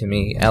like weird to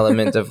me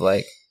element of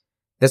like,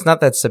 there's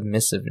not that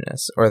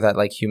submissiveness or that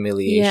like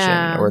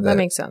humiliation or that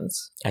makes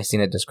sense. I've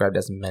seen it described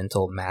as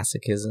mental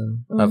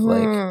masochism of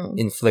like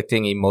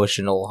inflicting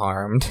emotional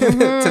harm to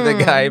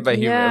the guy by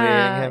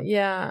humiliating him.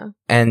 Yeah.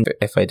 And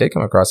if I did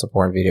come across a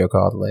porn video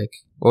called like,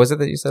 what was it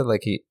that you said?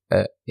 Like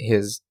I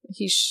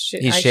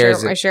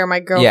share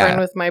my girlfriend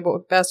with my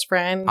best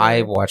friend.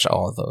 I watch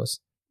all of those.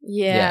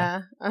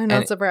 Yeah. I'm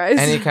not surprised.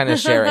 Any kind of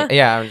sharing.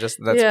 Yeah, that's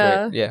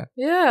great. Yeah.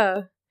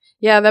 Yeah.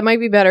 Yeah, that might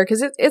be better,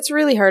 because it's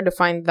really hard to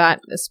find that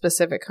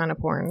specific kind of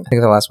porn. I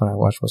think the last one I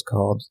watched was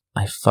called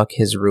 "I Fuck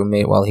His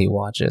Roommate While He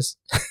Watches."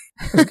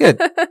 It was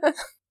good.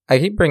 I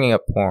keep bringing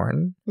up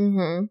porn,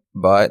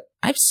 but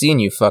I've seen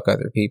you fuck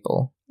other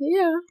people.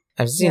 Yeah.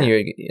 I've seen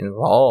you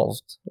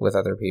involved with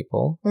other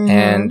people,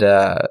 and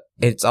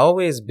it's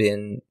always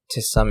been,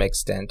 to some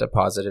extent, a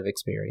positive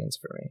experience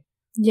for me.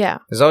 Yeah.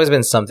 There's always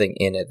been something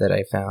in it that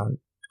I found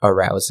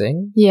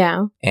arousing.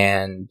 Yeah.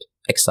 And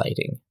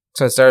exciting.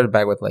 So it started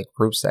back with like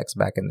group sex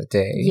back in the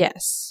day.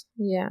 Yes.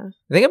 Yeah.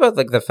 Think about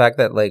like the fact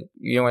that like,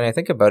 you know, when I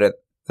think about it,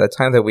 the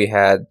time that we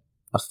had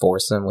a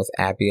foursome with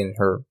Abby and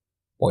her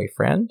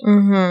boyfriend,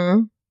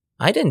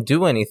 I didn't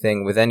do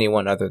anything with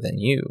anyone other than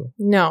you.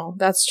 No,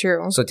 that's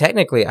true. So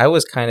technically I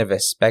was kind of a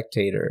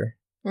spectator.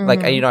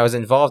 Like, I was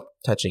involved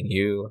touching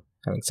you,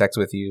 having sex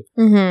with you,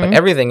 but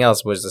everything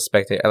else was a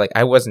spectator. Like,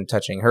 I wasn't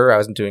touching her. I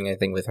wasn't doing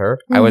anything with her.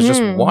 I was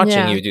just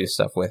watching you do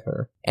stuff with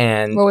her.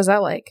 And what was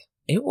that like?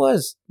 It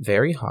was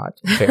very hot,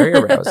 very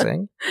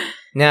arousing.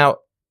 Now,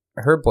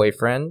 her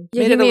boyfriend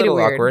made it a little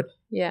awkward.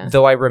 Yeah.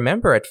 Though I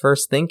remember at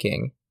first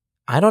thinking,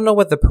 I don't know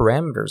what the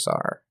parameters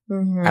are. I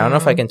don't know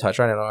if I can touch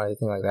her. I don't know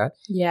anything like that.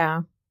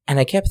 Yeah. And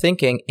I kept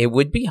thinking it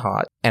would be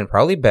hot and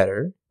probably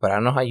better, but I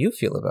don't know how you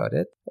feel about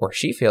it or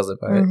she feels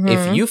about it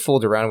if you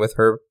fooled around with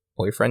her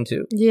boyfriend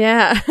too.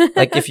 Yeah.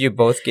 Like if you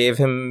both gave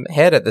him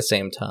head at the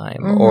same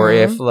time, or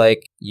if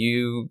like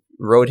you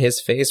rode his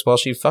face while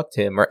she fucked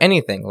him, or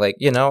anything, like,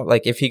 you know,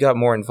 like if he got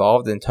more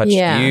involved and touched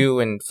you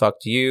and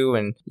fucked you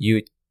and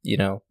you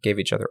know, gave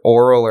each other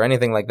oral or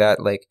anything like that,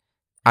 like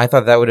I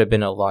thought that would have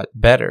been a lot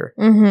better.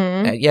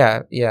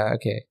 Yeah,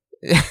 okay.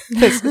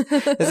 This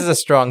is a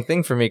strong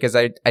thing for me, because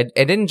I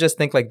didn't just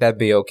think like that'd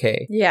be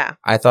okay. Yeah.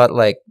 I thought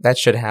like that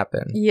should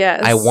happen.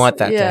 Yes. I want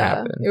that to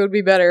happen. It would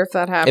be better if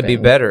that happened. It'd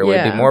be better. It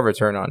would be more of a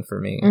turn on for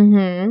me.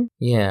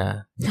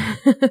 Yeah.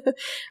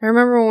 I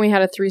remember when we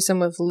had a threesome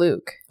with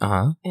Luke.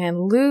 And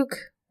Luke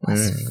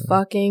was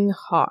fucking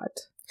hot.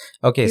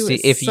 Okay,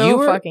 see, if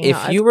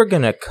you were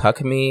gonna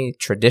cuck me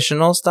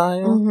traditional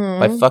style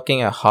by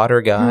fucking a hotter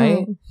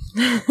guy,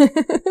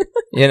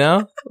 you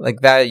know,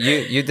 like that,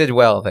 you did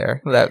well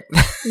there. That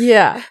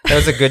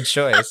was a good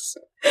choice.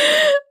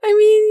 I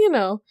mean, you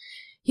know,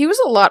 he was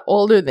a lot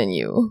older than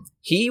you.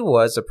 He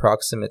was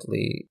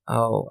approximately, I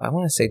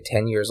want to say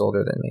 10 years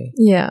older than me.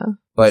 Yeah,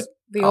 but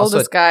the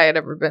oldest guy I'd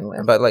ever been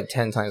with. But like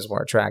 10 times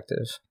more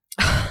attractive.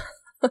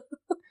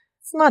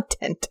 It's not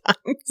 10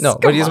 times. No,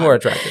 but he's more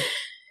attractive.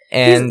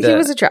 And he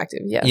was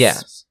attractive, yes. Yeah.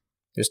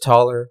 He was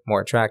taller,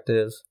 more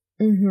attractive,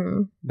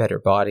 better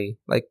body,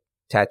 like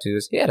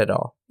tattoos. He had it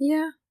all.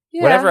 Yeah.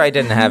 Whatever I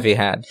didn't have, he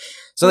had.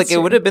 So like, it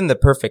would have been the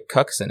perfect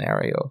cuck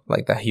scenario,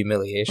 like the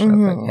humiliation of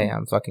like, hey,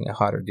 I'm fucking a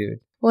hotter dude.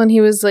 Well, and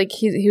he was like,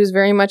 he was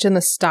very much in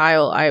the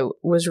style I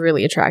was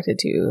really attracted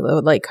to,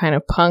 the like kind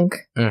of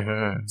punk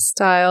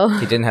style.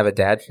 He didn't have a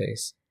dad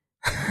face.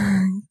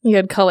 He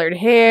had colored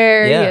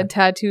hair. He had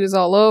tattoos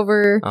all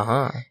over.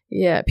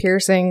 Yeah,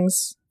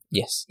 piercings.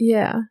 Yes.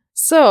 Yeah.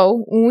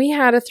 So, when we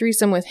had a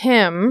threesome with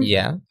him,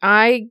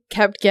 I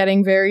kept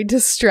getting very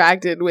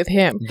distracted with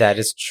him. That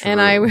is true. And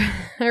I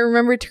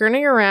remember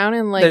turning around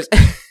and like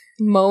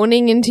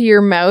moaning into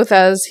your mouth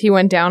as he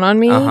went down on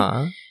me.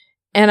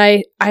 And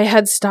I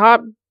had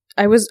stopped.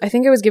 I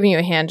think I was giving you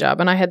a hand job,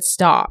 and I had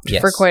stopped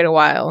for quite a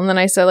while. And then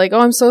I said like,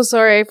 "Oh, I'm so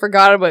sorry. I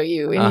forgot about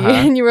you."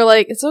 And you were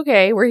like, "It's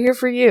okay. We're here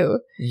for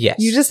you. Yes.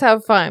 You just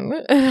have fun."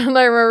 And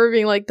I remember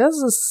being like, "This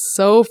is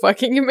so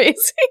fucking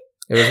amazing."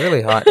 It was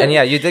really hot. And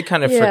yeah, you did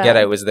kind of forget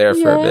I was there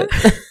for a bit.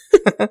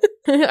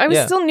 I was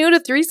still new to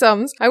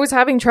threesomes. I was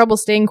having trouble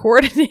staying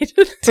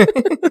coordinated.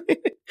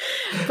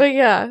 But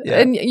yeah.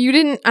 And you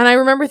didn't, and I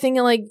remember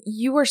thinking like,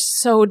 you were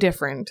so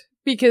different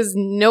because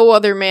no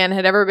other man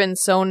had ever been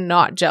so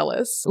not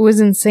jealous. It was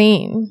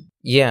insane.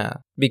 Yeah.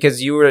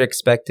 Because you were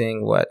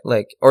expecting what,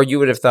 like, or you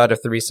would have thought a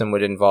threesome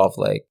would involve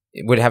like,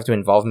 it would have to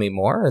involve me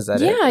more? Is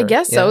that it? Yeah, I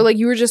guess so. Like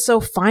you were just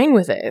so fine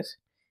with it.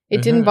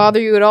 It didn't bother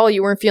you at all.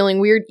 You weren't feeling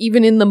weird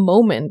even in the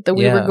moment that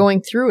we were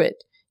going through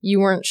it. You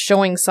weren't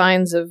showing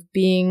signs of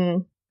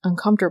being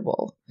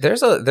uncomfortable.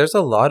 There's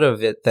a lot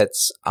of it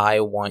that's I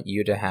want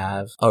you to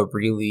have a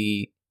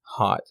really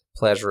hot,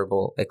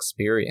 pleasurable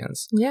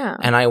experience. Yeah.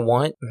 And I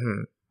want,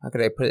 how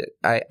could I put it?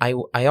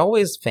 I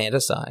always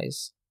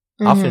fantasize,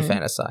 often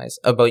fantasize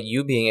about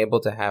you being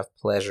able to have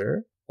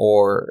pleasure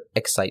or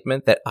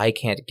excitement that I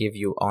can't give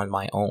you on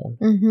my own.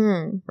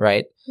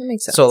 Right? That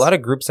makes sense. So a lot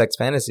of group sex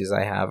fantasies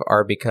I have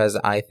are because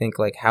I think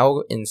like,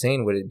 how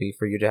insane would it be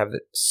for you to have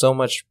so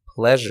much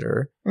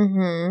pleasure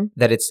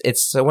that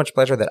it's so much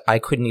pleasure that I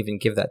couldn't even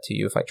give that to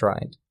you if I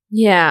tried.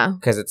 Yeah.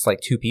 Because it's like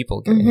two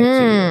people giving it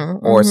to you.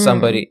 Or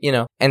somebody, you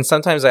know. And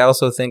sometimes I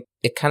also think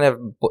it kind of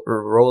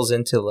rolls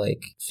into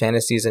like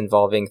fantasies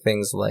involving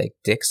things like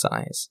dick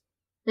size.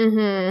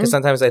 Because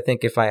sometimes I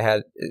think if I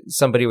had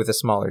somebody with a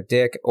smaller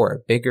dick or a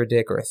bigger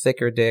dick or a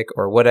thicker dick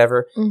or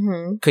whatever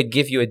could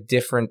give you a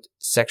different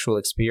sexual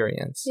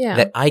experience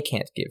that I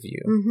can't give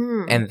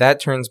you. And that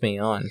turns me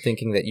on,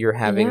 thinking that you're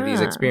having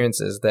these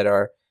experiences that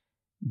are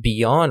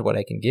beyond what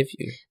I can give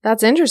you.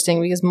 That's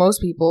interesting because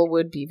most people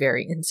would be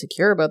very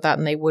insecure about that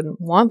and they wouldn't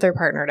want their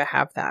partner to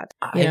have that.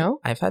 You know?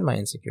 I've had my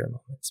insecure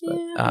moments, but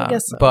I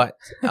guess so. But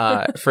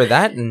for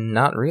that,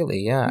 not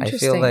really. Yeah, I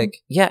feel like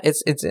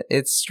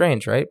it's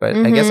strange, right? But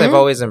I guess I've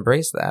always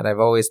embraced that. I've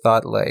always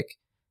thought like,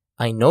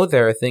 I know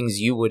there are things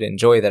you would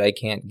enjoy that I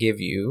can't give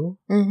you,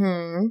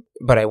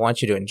 but I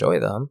want you to enjoy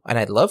them, and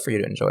I'd love for you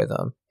to enjoy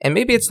them. And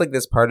maybe it's like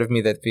this part of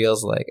me that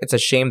feels like it's a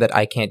shame that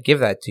I can't give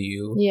that to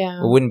you.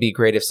 Yeah. It wouldn't be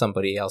great if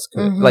somebody else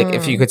could. Like,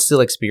 if you could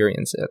still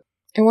experience it.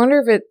 I wonder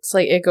if it's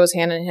like it goes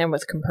hand in hand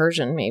with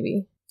compersion,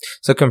 maybe.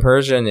 So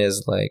compersion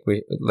is like,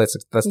 let's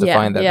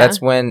define that.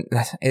 That's when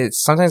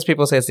sometimes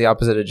people say it's the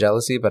opposite of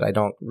jealousy, but I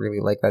don't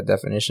really like that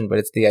definition. But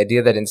it's the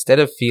idea that instead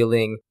of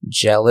feeling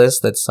jealous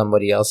that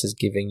somebody else is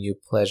giving you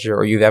pleasure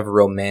or you have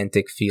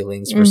romantic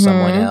feelings for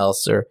someone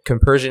else, or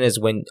compersion is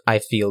when I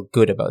feel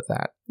good about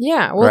that.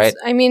 Yeah. Well, right?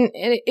 I mean,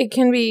 it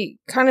can be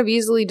kind of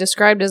easily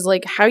described as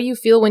like how you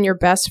feel when your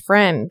best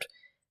friend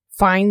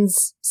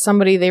finds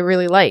somebody they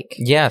really like.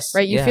 Yes.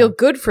 Right? You feel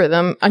good for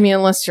them. I mean,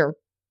 unless you're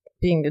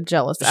being a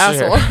jealous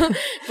asshole.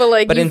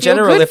 But in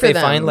general, if they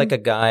find like a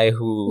guy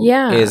who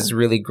is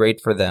really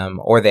great for them,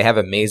 or they have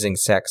amazing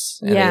sex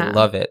and they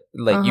love it,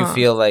 like you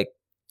feel like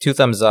 2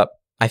 thumbs up.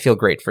 I feel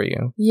great for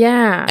you.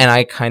 Yeah. And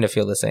I kind of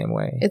feel the same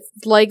way. It's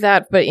like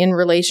that, but in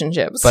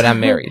relationships. But I'm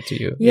married to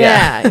you.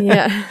 Yeah.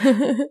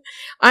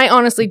 I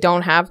honestly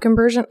don't have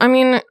compersion. I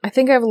mean, I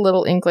think I have a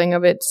little inkling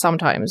of it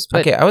sometimes.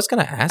 But okay, I was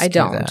going to ask you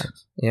don't, that.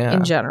 Yeah.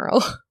 In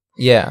general.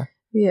 Yeah.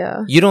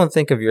 Yeah. You don't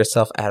think of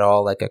yourself at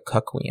all like a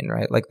cuck queen,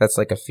 right? Like that's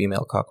like a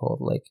female cuckold.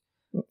 Like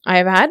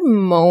I've had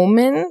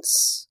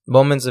moments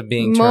of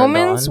being turned on.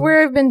 Moments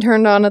where I've been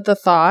turned on at the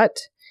thought.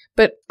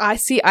 But I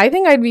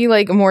think I'd be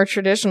like a more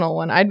traditional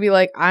one. I'd be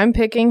like, I'm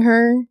picking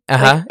her.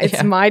 Like,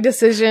 it's my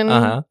decision.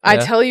 I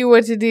tell you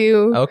what to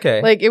do.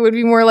 Okay. Like it would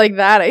be more like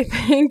that, I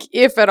think,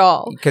 if at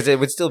all. Because it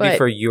would still be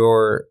for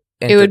your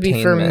it would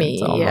be for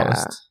me,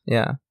 almost.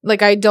 Yeah.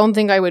 Like, I don't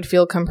think I would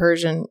feel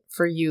compersion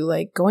for you,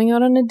 like, going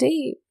out on a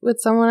date with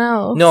someone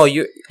else. No,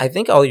 I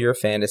think all your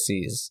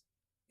fantasies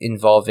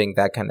involving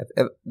that kind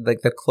of,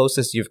 like, the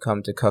closest you've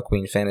come to cuck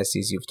queen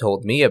fantasies you've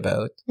told me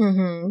about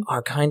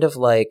are kind of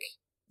like,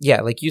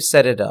 like you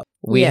set it up.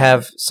 We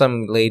have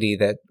some lady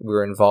that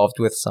we're involved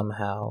with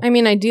somehow. I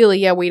mean,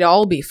 ideally, we'd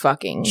all be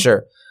fucking.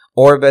 Sure.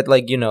 Or, but,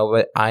 like, you know,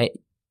 but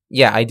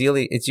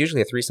ideally, it's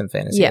usually a threesome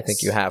fantasy, I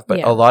think you have.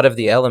 But a lot of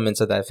the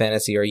elements of that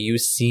fantasy are you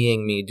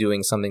seeing me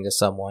doing something to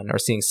someone or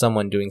seeing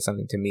someone doing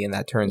something to me, and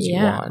that turns you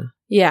on.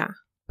 Yeah.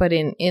 But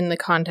in the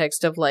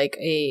context of, like,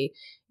 a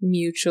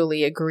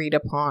mutually agreed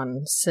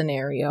upon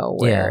scenario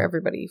where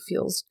everybody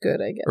feels good,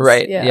 I guess.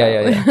 Right.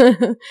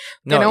 Yeah.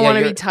 No, I don't want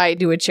to be tied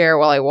to a chair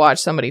while I watch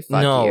somebody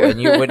fuck you. No,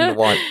 and you wouldn't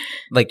want,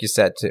 like you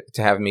said,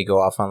 to have me go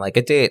off on like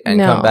a date and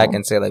come back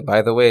and say like,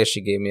 by the way,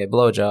 she gave me a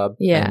blowjob.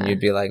 Yeah. And you'd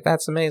be like,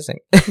 that's amazing.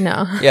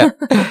 No. Yeah.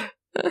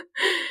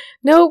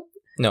 Nope.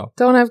 No.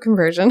 Don't have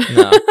conversion.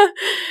 No.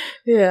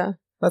 Yeah.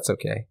 That's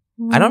okay.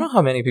 I don't know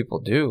how many people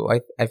do.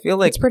 I feel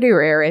like it's pretty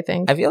rare, I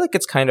think. I feel like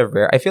it's kind of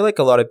rare. I feel like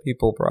a lot of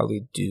people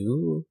probably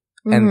do.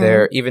 And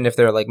they're, even if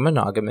they're like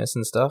monogamous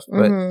and stuff,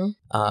 but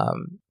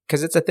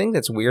because it's a thing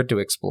that's weird to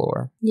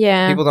explore.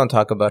 Yeah. People don't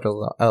talk about it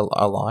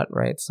a lot,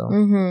 right? So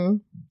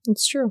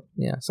it's true.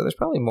 Yeah. So there's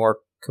probably more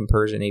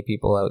compersion-y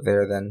people out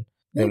there than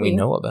we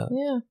know about.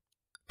 Yeah.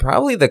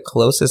 Probably the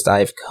closest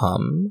I've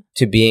come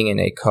to being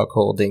in a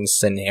cuckolding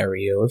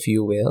scenario, if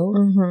you will,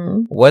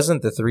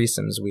 wasn't the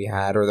threesomes we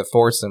had or the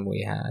foursome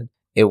we had.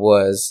 It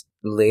was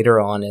later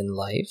on in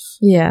life.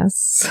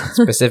 Yes.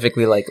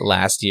 Specifically like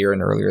last year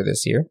and earlier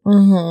this year.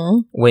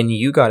 When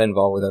you got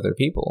involved with other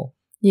people.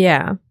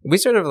 Yeah. We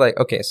sort of like,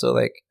 okay, so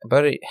like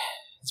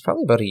it's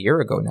probably about a year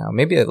ago now.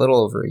 Maybe a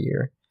little over a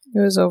year. It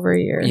was over a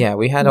year. Yeah,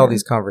 we had all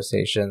these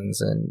conversations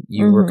and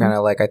you were kind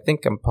of like, I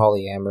think I'm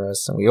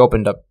polyamorous, and we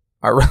opened up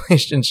our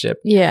relationship.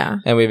 Yeah.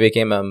 And we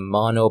became a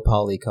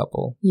mono-poly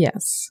couple.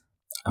 Yes.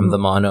 I'm the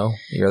mono.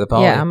 You're the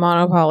poly. Yeah,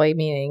 monopoly,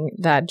 meaning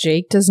that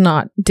Jake does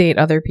not date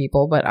other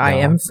people, but I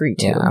am free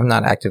to. Yeah, I'm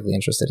not actively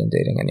interested in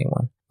dating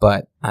anyone,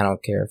 but I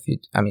don't care if you.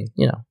 I mean,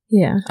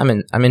 Yeah,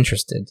 I'm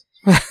interested.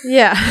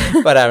 Yeah,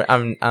 but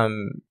I'm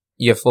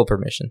you have full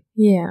permission.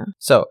 Yeah.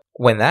 So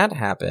when that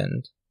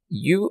happened,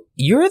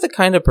 you're the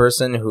kind of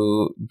person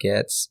who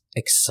gets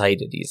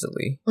excited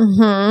easily.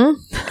 Mm-hmm.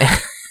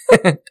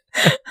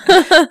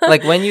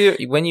 Like when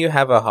you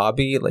have a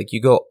hobby, like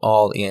you go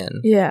all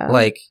in. Yeah.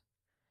 Like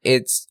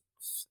it's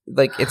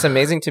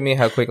amazing to me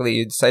how quickly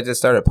you decided to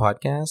start a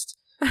podcast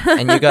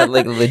and you got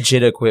like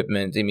legit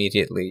equipment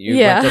immediately. You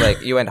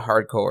went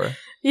hardcore.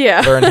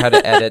 Yeah. Learned how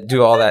to edit,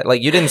 do all that.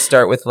 Like you didn't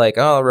start with like,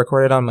 oh, I'll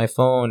record it on my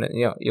phone.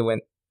 You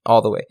went all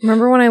the way.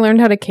 Remember when I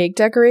learned how to cake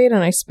decorate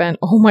and I spent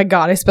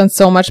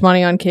so much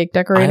money on cake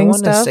decorating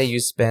stuff? I want to say you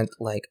spent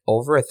like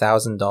over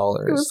 $1,000.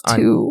 It was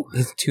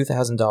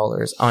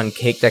 $2,000 on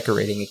cake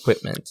decorating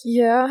equipment.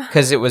 Yeah.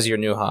 Because it was your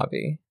new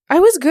hobby. I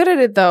was good at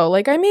it though.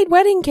 Like I made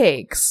wedding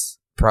cakes.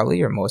 Probably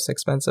your most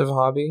expensive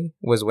hobby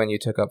was when you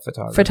took up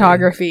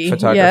photography. Photography,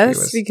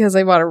 yes, because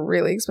I bought a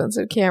really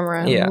expensive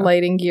camera and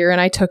lighting gear, and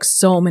I took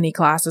so many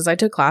classes. I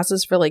took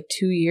classes for like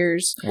 2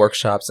 years.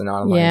 Workshops and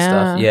online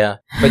stuff. Yeah.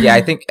 But yeah,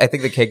 I think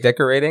the cake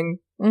decorating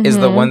is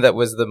the one that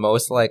was the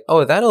most like,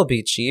 oh, that'll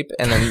be cheap.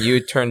 And then you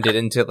turned it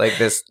into like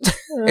this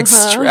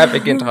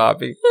extravagant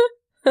hobby.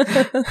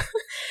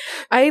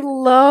 I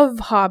love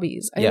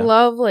hobbies. I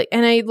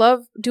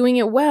love doing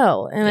it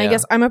well. And I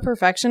guess I'm a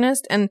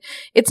perfectionist, and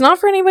it's not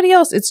for anybody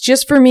else. It's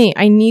just for me.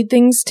 I need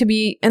things to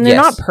be, and they're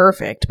not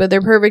perfect, but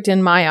they're perfect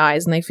in my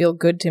eyes and they feel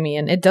good to me.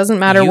 And it doesn't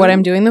matter what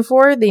I'm doing them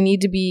for. They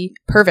need to be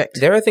perfect.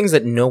 There are things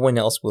that no one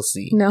else will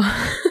see. No.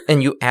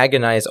 And you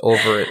agonize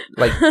over it,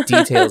 like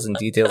details and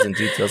details and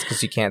details,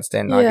 because you can't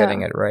stand not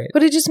getting it right.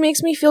 But it just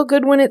makes me feel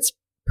good when it's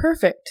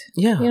perfect.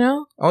 Yeah. You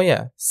know? Oh,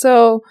 yeah.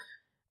 So...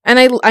 And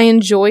I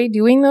enjoy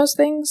doing those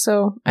things,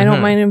 so I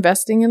don't mind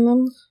investing in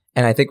them.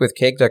 And I think with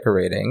cake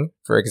decorating,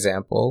 for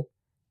example,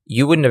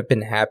 you wouldn't have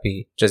been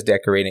happy just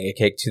decorating a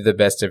cake to the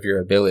best of your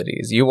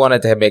abilities. You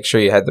wanted to make sure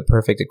you had the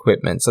perfect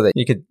equipment so that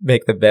you could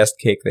make the best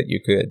cake that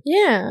you could.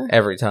 Yeah.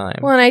 Every time.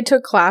 Well, and I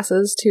took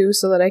classes, too,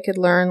 so that I could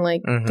learn,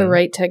 like, the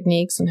right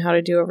techniques and how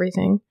to do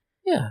everything.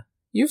 Yeah.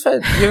 You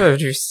have a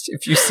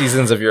few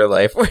seasons of your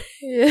life where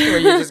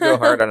you just go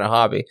hard on a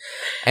hobby.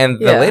 And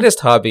the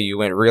latest hobby you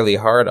went really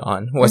hard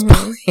on was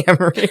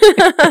polyamory.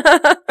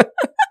 I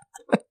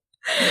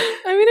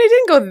mean, I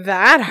didn't go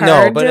that hard.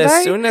 No, but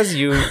as soon as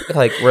you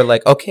were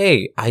like,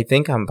 okay, I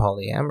think I'm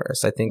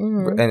polyamorous. I think,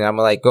 and I'm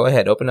like, go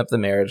ahead, open up the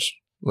marriage.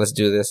 Let's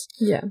do this.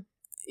 Yeah.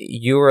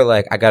 You were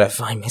like, I gotta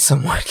find me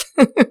someone.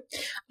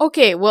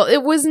 Okay, well,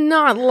 it was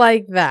not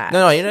like that.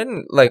 No, you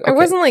didn't like. Okay. I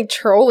wasn't like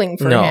trolling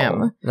for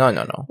him.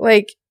 No.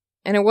 Like,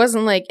 and it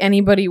wasn't like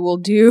anybody will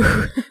do.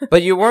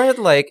 But you weren't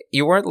like,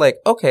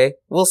 okay,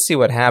 we'll see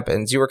what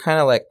happens. You were kind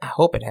of like, I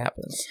hope it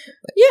happens.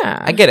 Yeah,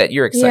 I get it.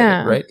 You're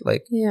excited, right?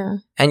 Like, yeah.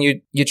 And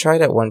you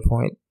tried at one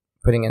point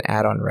putting an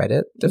ad on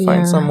Reddit to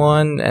find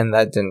someone, and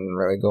that didn't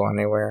really go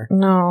anywhere.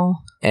 No.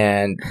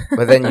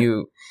 But then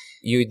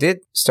you did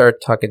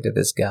start talking to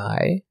this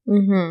guy,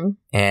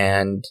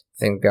 and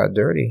things got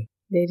dirty.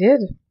 They did.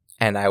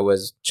 And I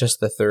was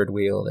just the third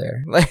wheel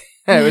there. Like,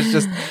 I was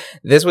just,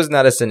 this was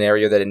not a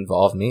scenario that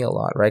involved me a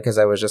lot, right? Because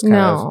I was just kind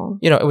of,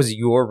 it was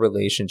your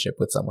relationship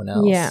with someone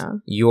else. Yeah.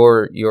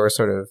 Your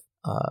sort of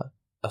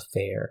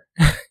affair,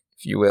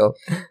 if you will.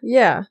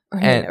 Yeah.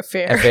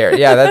 Affair.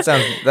 Yeah, that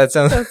sounds that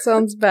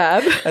sounds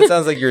bad. That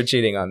sounds like you were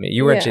cheating on me.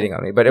 You weren't cheating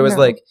on me, but it was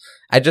like,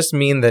 I just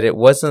mean that it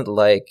wasn't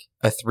like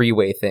a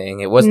 3-way thing.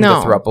 It wasn't a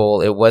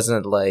throuple. It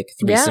wasn't like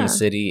Threesome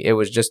City. It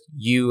was just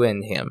you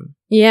and him.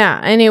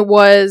 Yeah, and it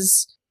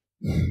was...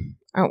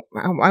 I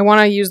want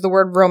to use the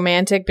word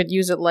romantic, but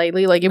use it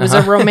lightly. Like, it was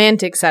a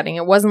romantic setting.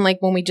 It wasn't like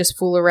when we just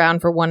fool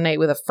around for one night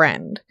with a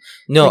friend.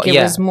 No, like,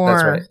 it was more,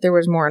 that's right. There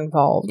was more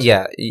involved.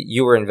 Yeah,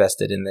 you were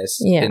invested in this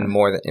in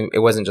more than... It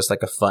wasn't just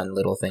like a fun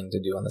little thing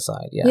to do on the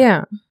side. Yeah.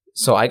 Yeah.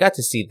 So I got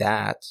to see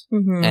that,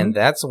 and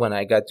that's when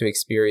I got to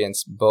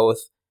experience both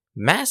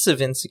massive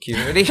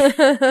insecurity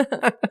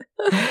and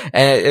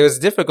it was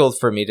difficult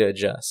for me to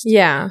adjust.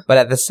 Yeah. But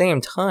at the same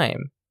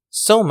time,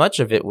 so much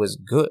of it was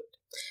good.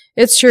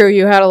 It's true.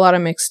 You had a lot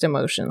of mixed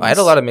emotions. I had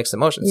a lot of mixed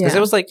emotions because it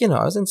was like, I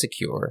was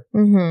insecure.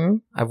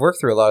 I've worked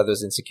through a lot of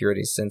those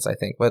insecurities since, I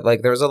think. But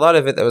like, there was a lot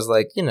of it that was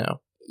like,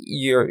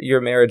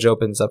 your marriage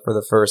opens up for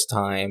the first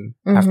time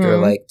after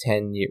like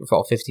 10 years,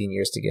 15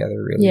 years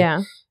together, really.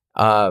 Yeah.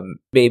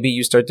 Maybe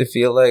you start to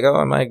feel like,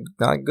 oh, am I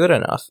not good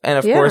enough? And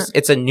of course,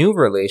 it's a new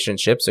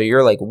relationship, so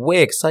you're like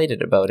way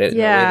excited about it in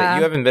a way that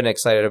you haven't been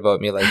excited about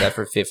me like that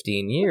for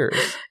 15 years.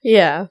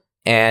 Yeah.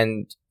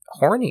 And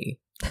horny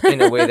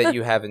in a way that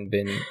you haven't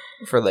been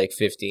for like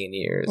 15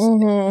 years.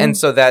 And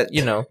so that,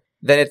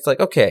 then it's like,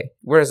 okay,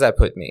 where does that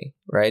put me?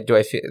 Right? Do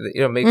I feel,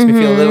 it makes me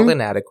feel a little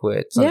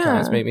inadequate.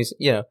 Sometimes maybe,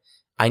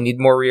 I need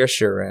more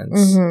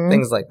reassurance,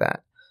 things like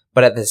that.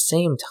 But at the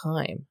same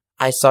time,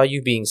 I saw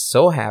you being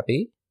so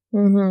happy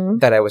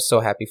that I was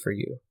so happy for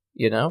you,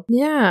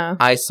 Yeah.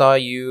 I saw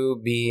you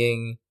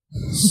being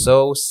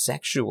so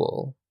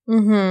sexual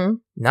Mm-hmm.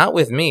 Not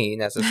with me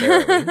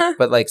necessarily,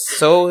 but like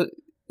so.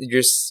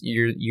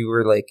 You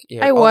were like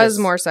I was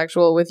more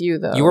sexual with you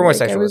though. You were more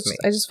sexual with me.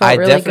 I just felt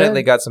really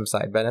definitely good. Got some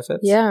side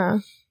benefits. Yeah,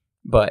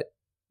 but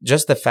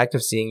just the fact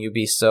of seeing you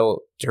be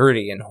so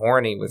dirty and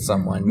horny with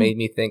someone made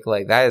me think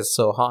like that is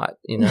so hot,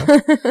 you know.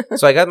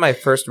 So I got my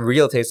first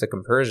real taste of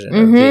compersion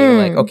of being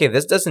like, okay,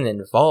 this doesn't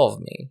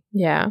involve me.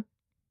 Yeah,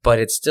 but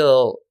it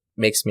still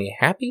makes me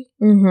happy,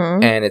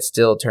 and it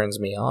still turns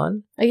me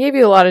on. I gave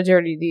you a lot of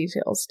dirty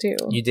details too.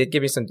 You did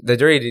give me some. The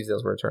dirty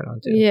details were a turn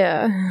on too.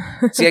 Yeah.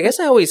 See, I guess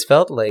I always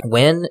felt like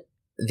when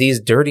these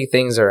dirty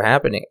things are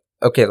happening,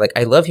 okay, like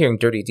I love hearing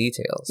dirty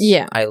details.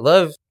 Yeah. I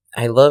love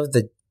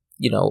the,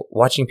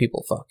 watching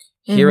people fuck,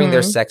 hearing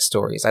their sex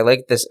stories. I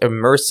like this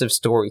immersive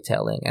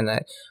storytelling, and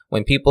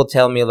when people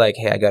tell me like,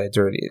 hey, I got a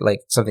dirty, like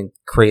something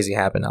crazy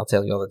happened, I'll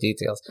tell you all the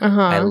details.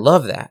 I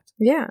love that.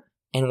 Yeah.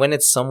 And when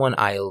it's someone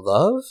I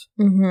love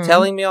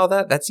telling me all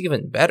that, that's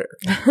even better.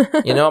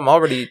 I'm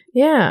already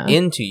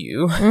into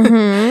you.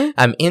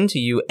 I'm into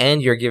you,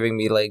 and you're giving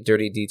me like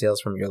dirty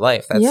details from your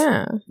life. That's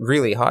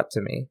really hot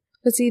to me.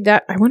 But see,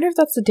 I wonder if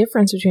that's the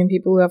difference between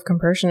people who have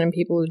compersion and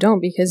people who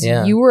don't, because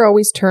you were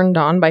always turned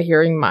on by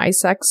hearing my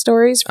sex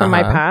stories from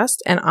my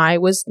past, and I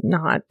was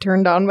not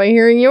turned on by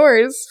hearing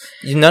yours.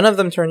 None of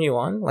them turn you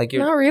on? Like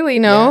not really,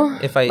 no.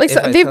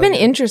 Yeah, they've been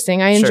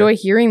interesting. I enjoy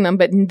hearing them,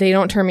 but they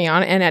don't turn me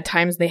on, and at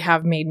times they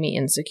have made me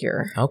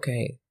insecure.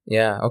 Okay.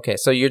 Yeah, okay.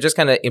 So you're just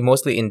kind of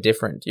mostly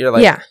indifferent. You're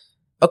like,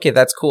 okay,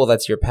 that's cool,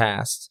 that's your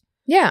past.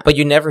 Yeah. But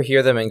you never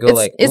hear them and go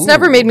it's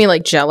never made me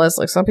like jealous.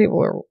 Like some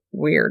people are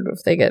weird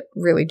if they get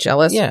really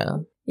jealous. Yeah.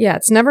 Yeah,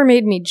 it's never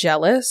made me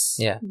jealous.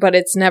 Yeah. But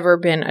it's never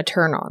been a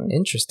turn on.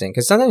 Interesting.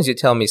 Because sometimes you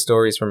tell me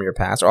stories from your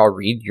past, or I'll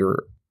read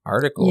your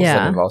articles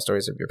that involve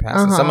stories of your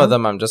past. And some of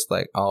them I'm just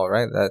like, all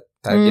right, that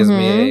gives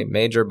me a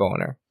major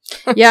boner.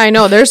 Yeah, I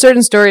know. There are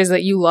certain stories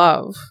that you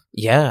love.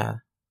 Yeah.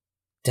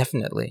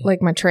 Definitely.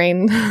 Like my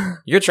train.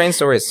 Your train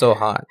story is so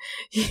hot.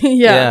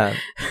 Yeah.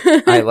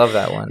 I love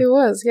that one. It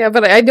was. Yeah,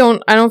 but I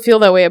don't feel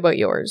that way about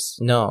yours.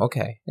 No,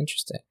 okay.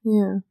 Interesting.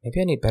 Yeah.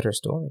 Maybe I need better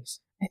stories.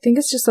 I think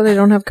it's just that I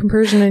don't have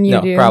compersion and you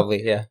do. No,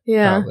 probably, yeah.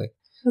 Yeah. Probably.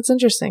 That's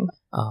interesting.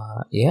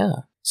 Yeah.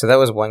 So that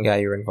was one guy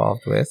you were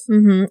involved with.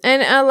 Mm-hmm.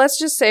 And let's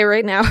just say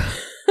right now.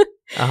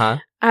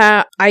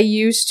 I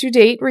used to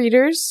date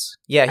readers.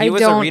 Yeah, he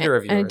was a reader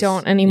of yours. I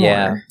don't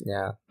anymore.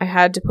 Yeah. I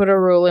had to put a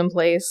rule in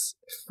place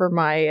for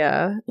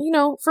my,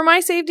 for my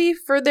safety,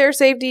 for their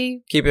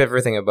safety. Keep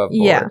everything above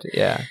board.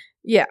 Yeah.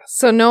 Yeah.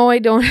 So no, I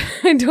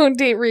don't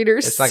date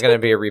readers. It's not going to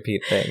be a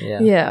repeat thing. Yeah.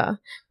 Yeah.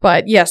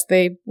 But yes,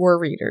 they were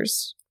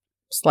readers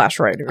 /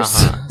 writers.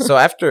 So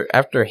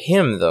after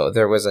him, though,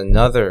 there was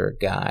another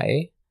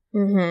guy,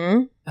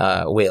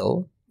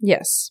 Will.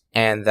 Yes.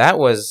 And that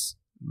was,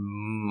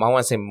 I want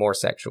to say, more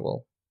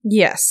sexual.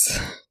 Yes,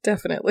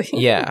 definitely.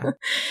 Yeah.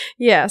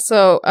 Yeah,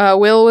 so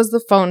Will was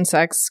the phone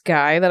sex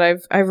guy that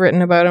I've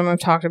written about him.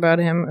 I've talked about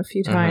him a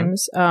few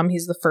times.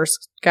 He's the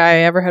first guy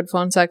I ever had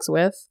phone sex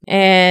with.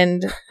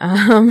 And,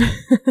 and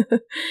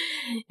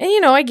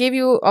I gave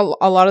you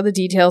a lot of the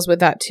details with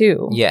that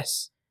too.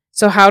 Yes.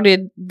 So how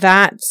did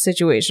that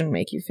situation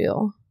make you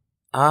feel?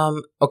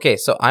 Okay,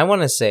 so I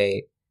want to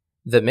say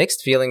the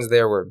mixed feelings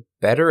there were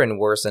better and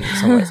worse in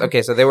some ways.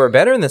 Okay, so they were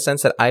better in the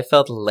sense that I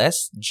felt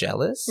less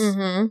jealous.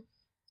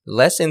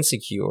 Less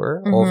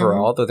insecure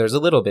overall, though there's a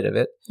little bit of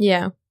it.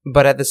 Yeah.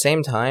 But at the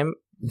same time,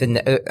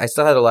 I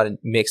still had a lot of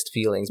mixed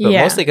feelings, but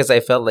mostly because I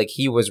felt like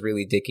he was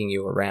really dicking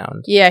you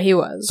around. Yeah, he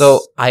was.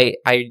 So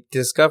I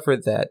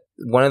discovered that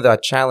one of the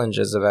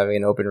challenges of having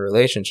an open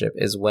relationship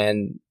is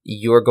when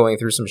you're going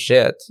through some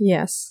shit.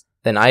 Yes.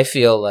 Then I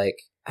feel like,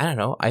 I don't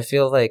know, I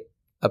feel like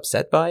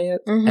upset by it.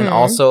 And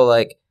also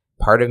like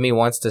part of me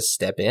wants to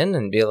step in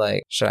and be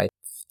like, should I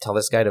tell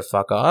this guy to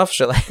fuck off?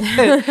 Should I,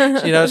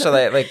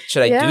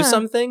 should I do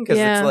something? Because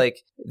it's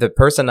like the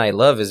person I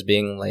love is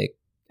being like,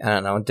 I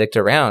don't know, dicked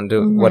around.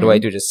 What do I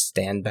do? Just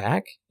stand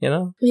back?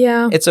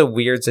 Yeah. It's a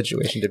weird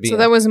situation to be in. So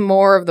that was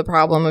more of the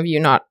problem of you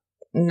not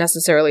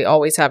necessarily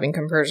always having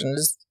compersion.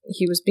 Is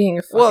he was being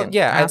a fucking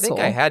asshole. I think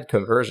I had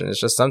compersion.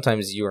 It's just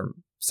sometimes you were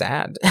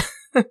sad.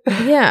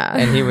 Yeah.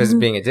 And he was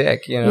being a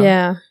dick,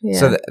 Yeah.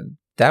 So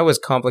that was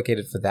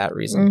complicated for that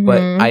reason.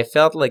 But I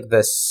felt like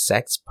the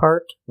sex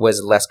part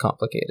was less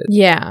complicated.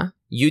 Yeah.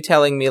 You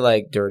telling me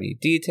like dirty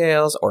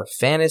details or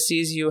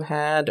fantasies you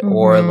had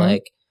or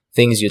like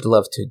things you'd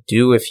love to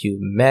do if you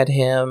met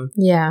him.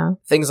 Yeah.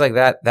 Things like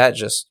that. That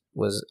just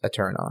was a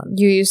turn on.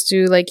 You used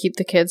to like keep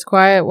the kids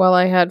quiet while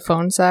I had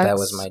phone sex. That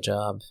was my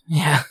job.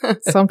 Yeah.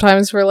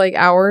 Sometimes for like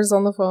hours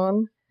on the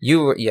phone.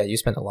 You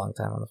spent a long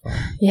time on the phone.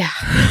 Yeah.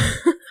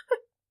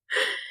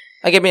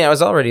 Like, I mean, I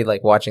was already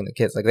like watching the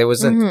kids. Like, it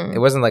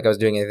wasn't like I was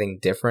doing anything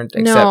different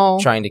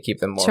except trying to keep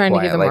them more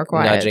quiet. Like,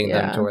 nudging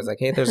them towards like,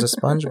 hey, there's a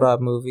SpongeBob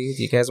movie.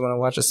 Do you guys want to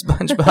watch a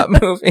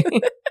SpongeBob movie?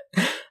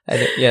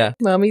 Yeah.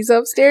 Mommy's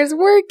upstairs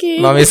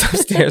working.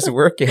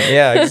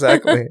 Yeah,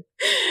 exactly.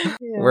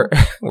 Yeah.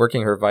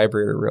 Working her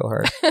vibrator real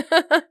hard.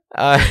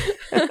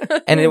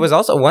 And it was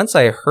also, once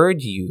I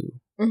heard you,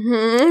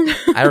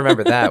 I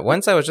remember that.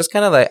 Once I was just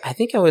kind of like, I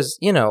think I was,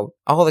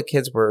 all the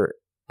kids were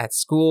at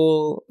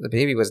school, the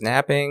baby was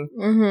napping,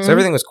 so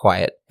everything was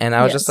quiet. And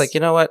I was just like, you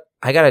know what?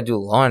 I gotta do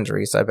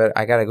laundry, so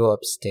I gotta go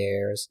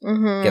upstairs,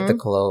 get the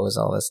clothes,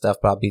 all this stuff,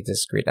 but I'll be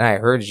discreet. And I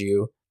heard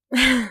you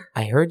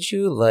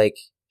like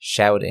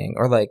shouting,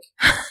 or like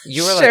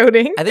you were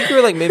shouting. Like, I think you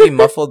were like maybe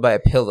muffled by a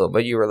pillow,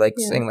 but you were like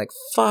saying like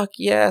fuck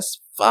yes,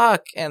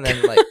 fuck, and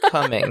then like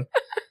coming.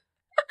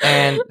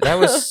 And that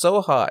was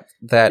so hot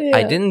that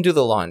I didn't do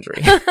the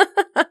laundry.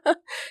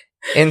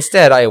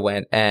 Instead, I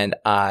went and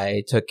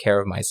I took care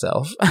of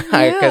myself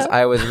because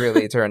I was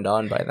really turned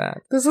on by that.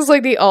 This is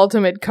like the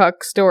ultimate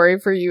cuck story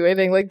for you, I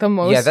think, like the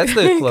most. Yeah, that's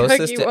the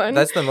closest.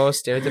 That's the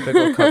most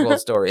stereotypical cuckold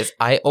story. Is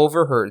I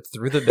overheard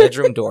through the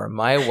bedroom door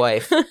my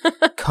wife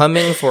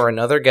coming for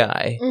another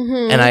guy,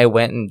 and I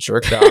went and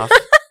jerked off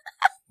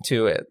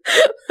to it.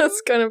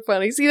 That's kind of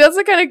funny. See, that's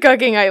the kind of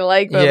cucking I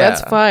like, though. Yeah.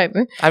 That's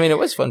fun. I mean, it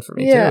was fun for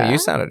me too. You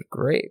sounded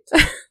great.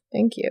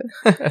 Thank you.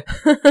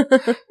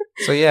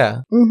 So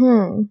yeah,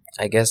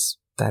 I guess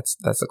that's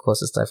the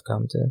closest I've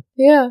come to.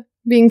 Yeah,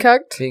 being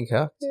cucked. Being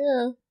cucked.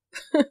 Yeah.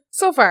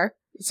 So far.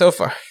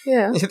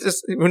 Yeah.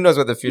 Who knows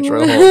what the future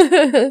will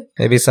hold?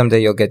 Maybe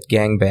someday you'll get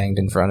gangbanged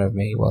in front of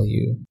me while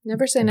you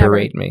never say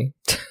berate me.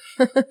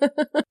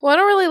 Well, I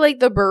don't really like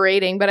the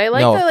berating, but I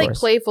like the like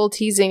playful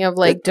teasing of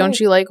like, don't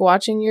you like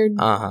watching your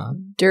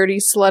dirty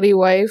slutty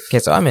wife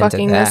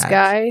fucking into this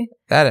guy?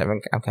 That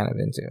I'm kind of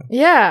into.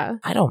 Yeah.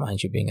 I don't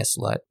mind you being a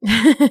slut.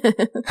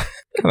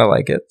 Kind of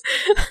like it.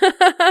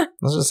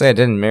 Let's just say I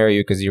didn't marry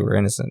you because you were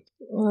innocent.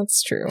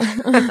 That's true.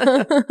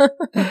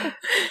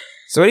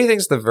 So what do you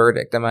think is the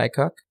verdict? Am I a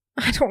cuck?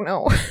 I don't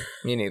know.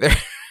 Me neither.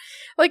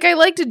 Like, I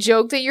like to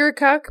joke that you're a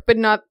cuck, but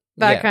not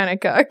that kind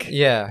of cuck.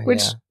 Yeah.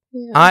 Which... Yeah.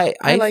 Yeah,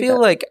 I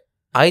feel like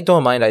I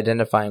don't mind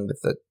identifying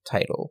with the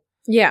title.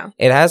 Yeah.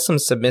 It has some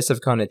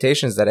submissive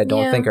connotations that I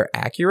don't think are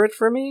accurate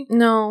for me.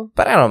 No.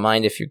 But I don't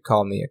mind if you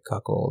call me a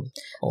cuckold.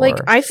 Or like,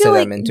 I feel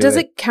like, does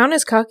it count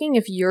as cucking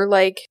if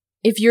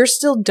you're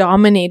still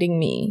dominating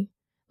me?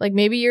 Like,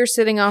 maybe you're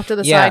sitting off to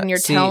the side and you're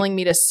telling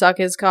me to suck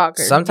his cock,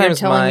 or you're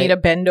telling me to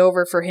bend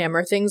over for him,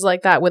 or things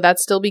like that. Would that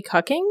still be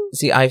cucking?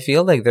 See, I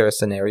feel like there are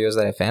scenarios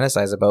that I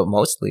fantasize about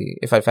mostly.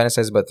 If I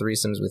fantasize about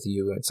threesomes with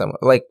you and someone,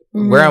 like,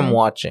 where I'm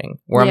watching,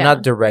 where I'm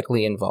not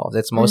directly involved.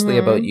 It's mostly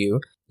about you.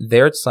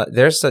 There's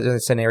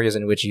scenarios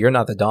in which you're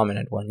not the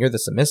dominant one. You're the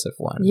submissive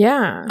one.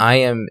 Yeah. I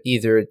am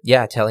either,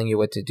 telling you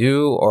what to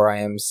do, or I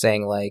am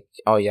saying, like,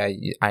 oh, yeah,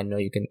 I know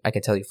I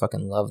can tell you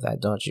fucking love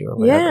that, don't you? Or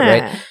whatever,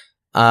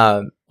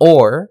 right?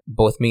 Or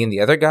both me and the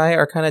other guy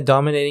are kind of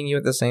dominating you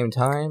at the same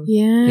time.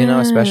 Yeah. You know,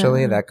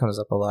 especially that comes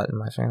up a lot in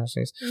my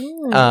fantasies.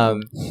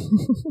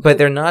 But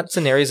they're not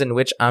scenarios in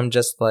which I'm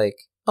just like,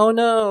 oh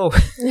no,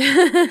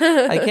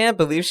 I can't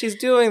believe she's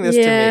doing this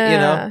to me. You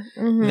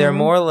know, they're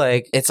more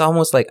like, it's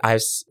almost like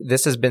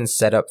this has been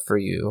set up for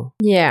you.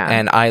 Yeah.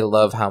 And I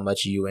love how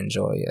much you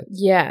enjoy it.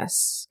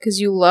 Yes. Because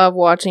you love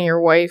watching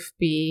your wife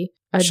be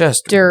a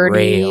just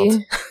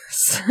dirty,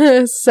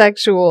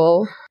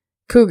 sexual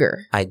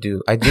cougar. I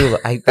do. I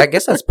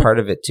guess that's part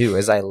of it too,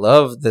 is I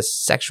love the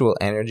sexual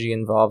energy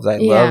involved. I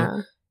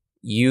love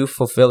you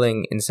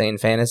fulfilling insane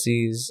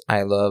fantasies.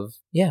 I love,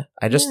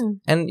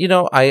 and you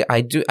know,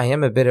 I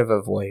am a bit of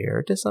a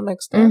voyeur to some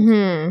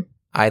extent.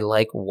 I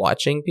like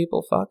watching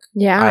people fuck.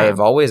 Yeah. I have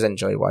always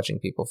enjoyed watching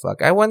people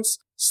fuck. I once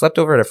slept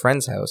over at a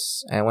friend's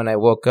house, and when I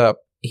woke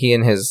up, he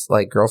and his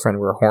like girlfriend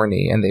were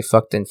horny and they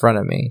fucked in front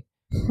of me.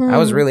 I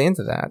was really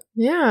into that.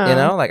 Yeah. You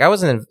know, like I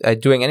wasn't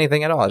doing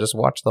anything at all. I just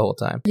watched the whole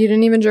time. You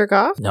didn't even jerk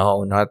off?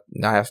 No, not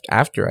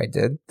after I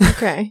did.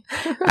 Okay.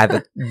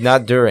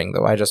 Not during,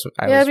 though. I was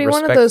it'd be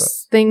one of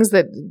those things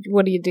that,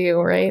 what do you do,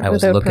 right? I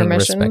was without looking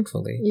permission.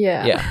 respectfully.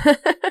 Yeah. Yeah.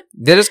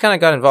 They just kind of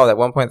got involved. At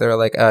one point, they were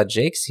like,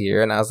 Jake's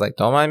here. And I was like,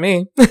 don't mind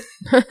me.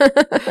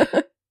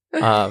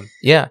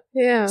 Yeah.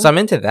 Yeah. So I'm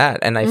into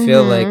that. And I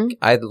feel like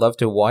I'd love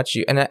to watch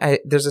you. And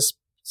there's a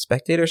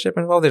spectatorship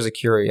involved. There's a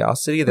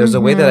curiosity. There's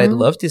a way that I'd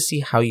love to see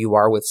how you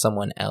are with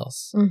someone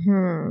else.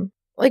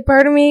 Like,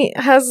 part of me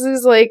has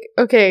this like,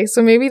 okay,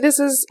 so maybe this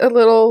is a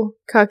little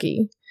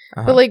cucky,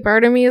 but like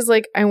part of me is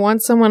like, I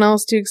want someone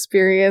else to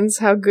experience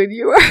how good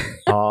you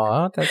are.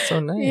 Aw, that's so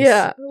nice.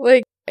 Yeah,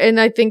 like, and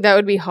I think that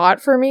would be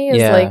hot for me.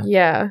 Is like,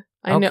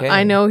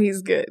 I know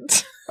he's good.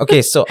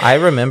 Okay, so I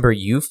remember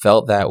you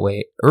felt that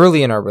way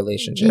early in our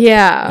relationship.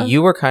 Yeah.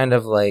 You were kind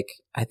of like,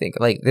 I think,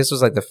 like, this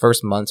was like the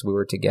first months we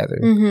were together.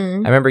 I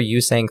remember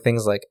you saying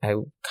things like, I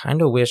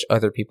kind of wish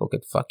other people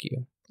could fuck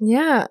you.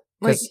 Yeah.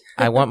 Because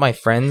I want my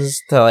friends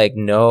to, like,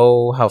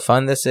 know how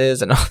fun this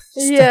is and all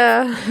this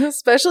stuff.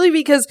 Especially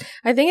because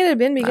I think it had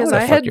been because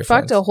I had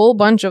fucked a whole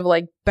bunch of,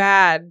 like,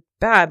 bad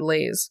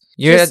lays.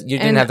 You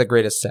didn't have the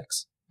greatest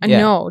sex.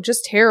 No,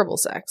 just terrible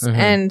sex.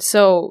 And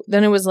so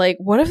then it was like,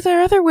 what if there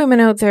are other women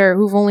out there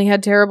who've only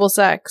had terrible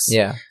sex?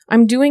 Yeah.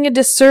 I'm doing a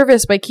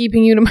disservice by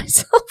keeping you to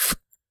myself.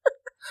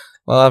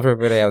 Well,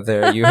 everybody out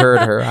there, you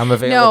heard her. I'm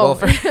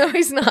available. No,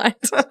 he's not.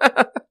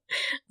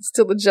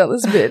 Still a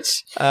jealous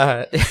bitch.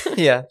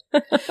 Yeah.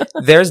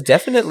 There's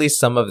definitely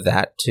some of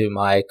that to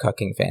my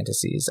cucking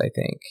fantasies, I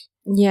think.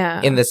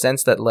 Yeah. In the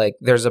sense that, like,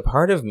 there's a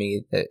part of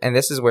me that, and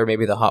this is where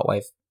maybe the hot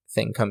wife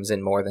thing comes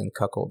in more than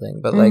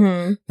cuckolding. But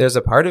like, there's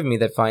a part of me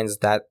that finds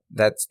that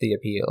that's the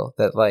appeal.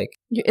 That like,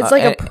 it's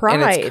like a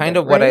pride. And it's kind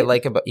of what I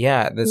like about,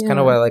 that's kind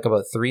of what I like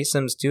about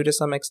threesomes too, to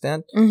some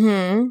extent.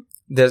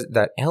 There's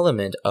that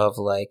element of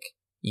like,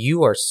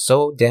 you are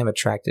so damn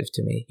attractive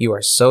to me. You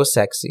are so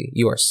sexy.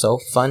 You are so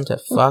fun to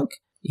fuck.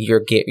 You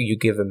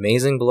give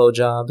amazing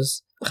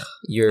blowjobs.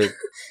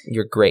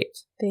 You're great.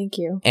 Thank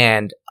you.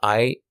 And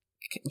I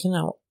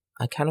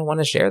kind of want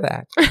to share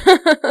that.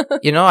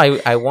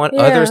 I want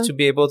others to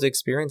be able to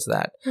experience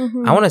that.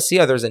 I want to see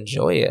others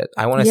enjoy it.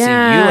 I want to see you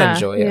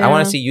enjoy it. I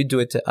want to see you do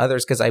it to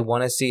others, because I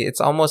want to see,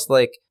 it's almost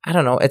like, I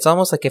don't know, it's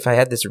almost like if I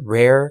had this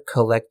rare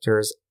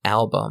collector's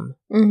album,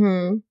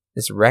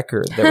 this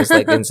record that was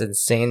like this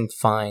insane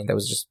find that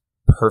was just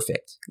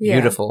perfect,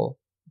 beautiful,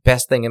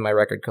 best thing in my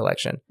record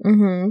collection.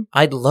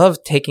 I'd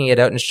love taking it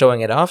out and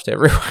showing it off to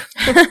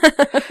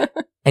everyone.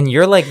 And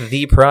you're like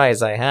the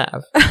prize I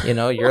have.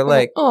 You're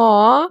like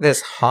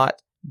this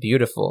hot,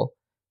 beautiful,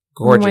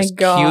 gorgeous,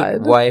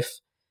 cute wife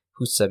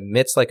who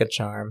submits like a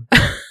charm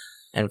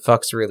and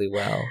fucks really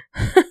well.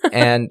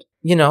 And,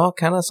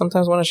 kind of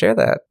sometimes want to share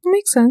that.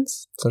 Makes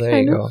sense. So there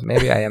you go.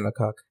 Maybe I am a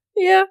cuck.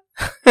 Yeah.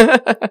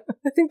 I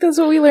think that's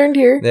what we learned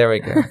here. There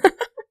we go.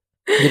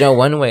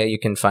 One way you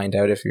can find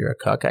out if you're a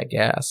cuck, I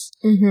guess,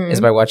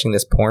 is by watching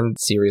this porn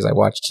series I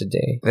watched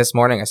today. This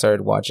morning I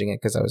started watching it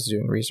because I was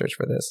doing research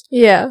for this.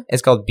 Yeah.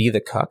 It's called Be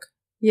the Cuck.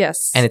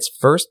 Yes. And it's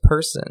first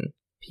person,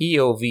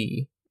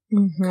 POV,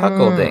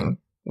 cuckolding,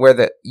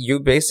 where you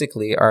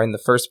basically are in the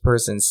first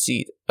person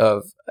seat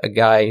of a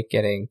guy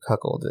getting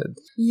cuckolded.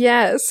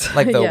 Yes.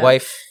 Like the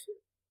wife,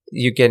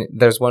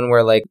 there's one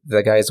where like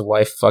the guy's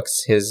wife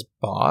fucks his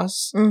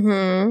boss.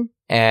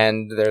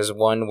 And there's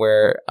one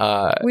where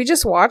we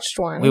just watched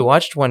one. We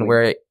watched one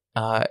where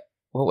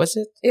what was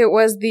it? It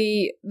was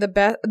the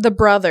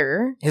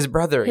brother. His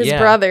brother, His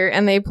brother,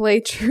 and they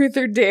play Truth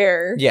or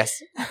Dare. Yes.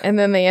 And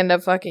then they end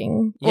up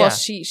fucking. Yeah. Well,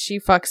 she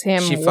fucks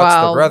him. She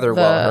fucks the brother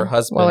while her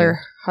husband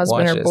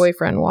watches. Or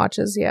boyfriend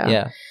watches.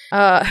 Yeah.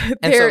 Yeah.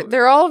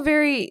 They're all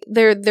very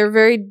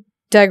very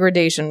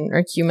degradation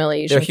or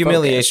humiliation. They're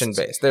humiliation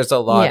based. There's a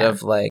lot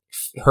of like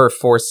her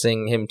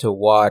forcing him to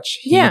watch.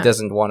 He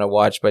doesn't want to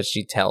watch, but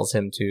she tells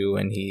him to,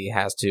 and he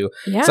has to.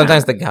 Yeah.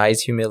 Sometimes the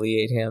guys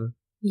humiliate him.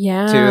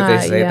 Yeah. Too.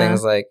 They say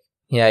things like,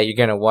 "Yeah, you're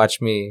gonna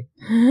watch me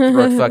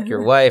fuck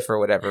your wife" or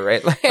whatever,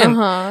 right?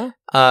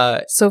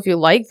 So if you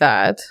like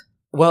that.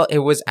 Well, it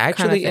was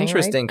actually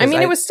interesting. Right? I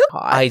mean, it was still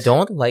hot. I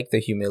don't like the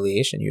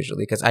humiliation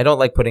usually because I don't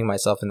like putting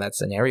myself in that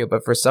scenario.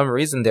 But for some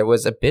reason, there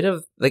was a bit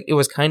of like it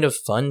was kind of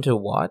fun to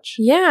watch.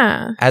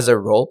 Yeah, as a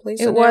role play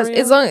scenario. It was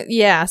as long.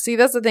 Yeah, see,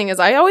 that's the thing is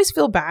I always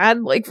feel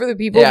bad like for the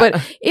people, but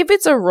if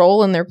it's a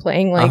role and they're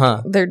playing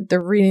like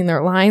they're reading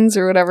their lines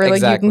or whatever,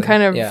 like you can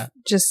kind of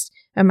just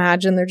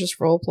imagine they're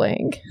just role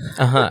playing.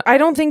 I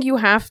don't think you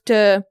have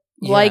to.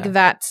 Like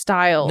that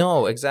style.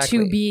 No, exactly.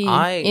 To be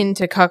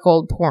into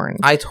cuckold porn.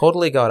 I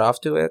totally got off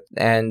to it.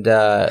 And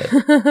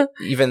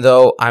even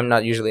though I'm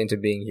not usually into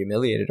being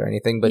humiliated or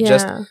anything, but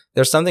just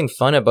there's something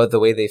fun about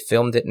the way they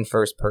filmed it in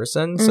first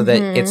person so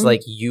that it's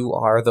like you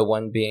are the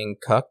one being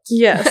cucked.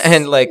 Yes.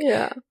 And like,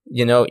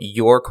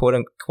 your quote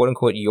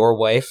unquote, your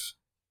wife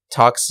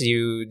talks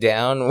you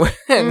down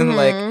and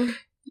like...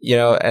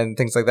 and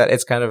things like that.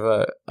 It's kind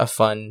of a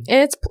fun...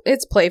 And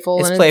it's playful.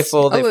 It's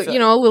playful. It's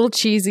a little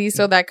cheesy,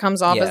 so that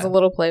comes off as a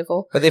little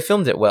playful. But they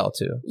filmed it well,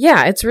 too.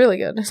 Yeah, it's really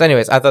good. So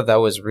anyways, I thought that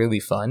was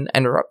really fun.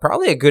 And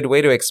probably a good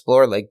way to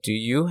explore, like, do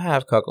you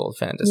have cuckold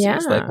fantasies? Yeah.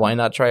 Like, why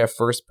not try a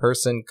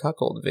first-person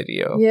cuckold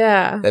video?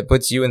 Yeah. That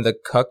puts you in the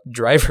cuck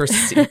driver's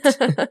seat.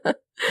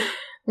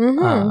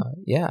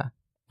 Yeah.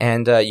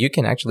 And you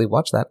can actually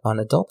watch that on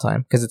Adult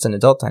Time because it's an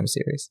Adult Time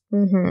series.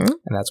 And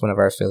that's one of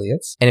our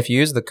affiliates. And if you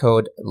use the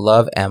code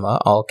LOVEEMMA,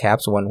 all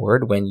caps, one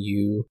word, when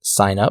you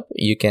sign up,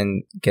 you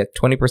can get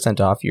 20%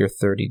 off your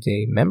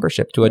 30-day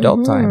membership to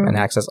Adult Time and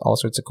access all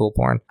sorts of cool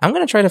porn. I'm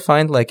going to try to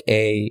find like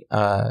a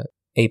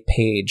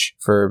page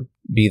for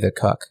Be the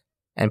Cuck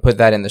and put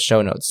that in the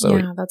show notes.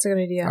 So that's a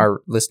good idea.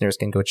 Our listeners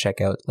can go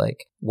check out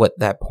like what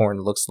that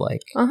porn looks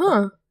like.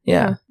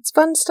 Yeah. It's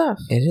fun stuff.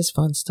 It is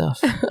fun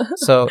stuff.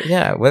 So,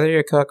 yeah, whether you're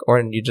a cuck or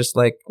you just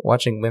like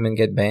watching women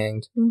get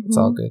banged, it's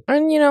all good.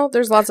 And,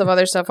 there's lots of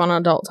other stuff on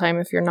Adult Time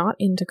if you're not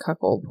into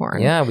cuckold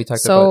porn. Yeah, we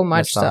talked about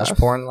massage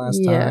porn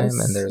last time,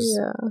 and there's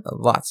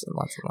lots and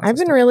lots and lots I've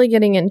been really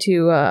getting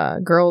into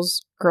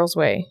Girls'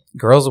 Way.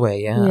 Girls'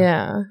 Way, yeah.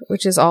 Yeah,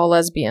 which is all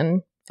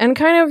lesbian. And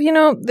kind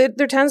of,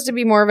 there tends to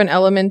be more of an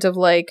element of,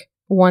 like,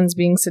 one's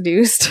being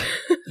seduced.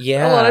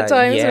 Yeah. A lot of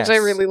times, which I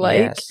really like.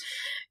 Yes.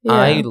 Yeah.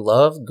 I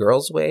love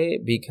Girls' Way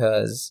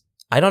because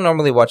I don't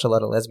normally watch a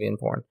lot of lesbian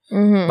porn,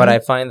 but I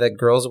find that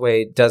Girls'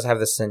 Way does have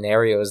the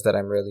scenarios that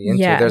I'm really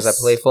into. Yes. There's a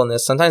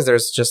playfulness. Sometimes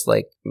there's just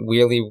like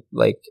really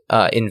like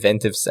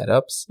inventive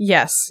setups.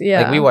 Yes,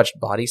 yeah. Like we watched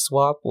Body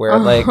Swap where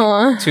like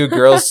two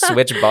girls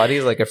switch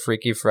bodies like a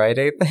Freaky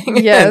Friday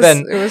thing. Yes, and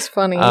then, it was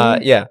funny.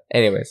 Yeah.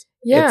 Anyways,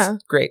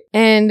 it's great.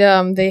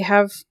 And they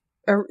have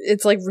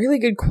it's like really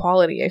good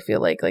quality. I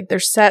feel like their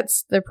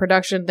sets, their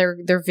production,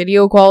 their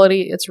video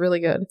quality, it's really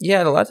good. Yeah,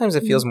 and a lot of times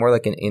it feels more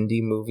like an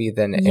indie movie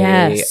than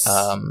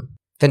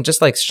than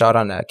just like shot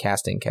on a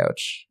casting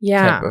couch.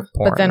 Yeah, type of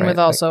porn, but then right? with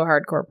also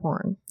hardcore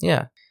porn.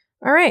 Yeah.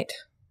 All right.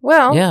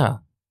 Well. Yeah.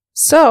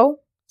 So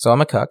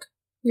I'm a cuck.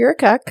 You're a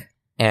cuck.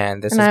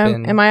 And this has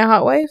been. Am I a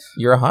hot wife?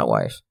 You're a hot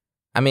wife.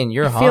 I mean,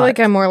 you're hot. I feel like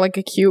I'm more like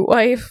a cute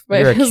wife. But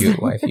you're a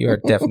cute wife. You are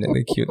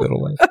definitely a cute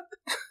little wife.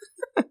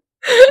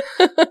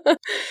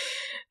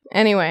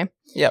 Anyway.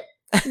 Yep.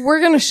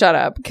 We're going to shut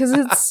up because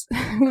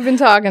we've been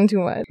talking too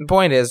much. The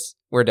point is,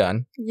 we're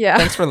done. Yeah.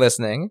 Thanks for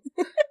listening.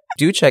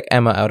 Do check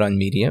Emma out on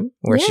Medium,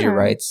 where she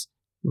writes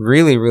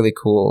really, really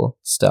cool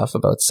stuff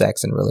about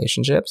sex and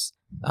relationships.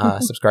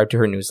 Subscribe to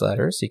her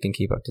newsletter so you can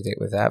keep up to date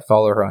with that.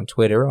 Follow her on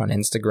Twitter, on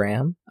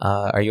Instagram.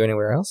 Are you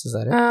anywhere else? Is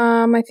that it?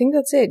 I think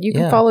that's it. You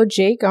can follow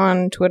Jake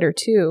on Twitter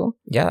too.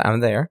 Yeah, I'm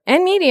there.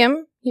 And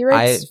Medium. He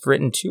writes. I've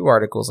written 2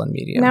 articles on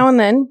Medium. Now and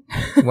then.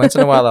 Once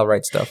in a while, I'll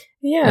write stuff.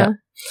 Yeah.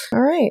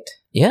 All right.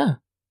 Yeah.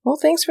 Well,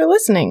 thanks for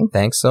listening.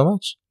 Thanks so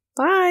much.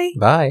 Bye.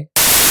 Bye.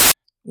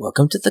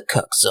 Welcome to the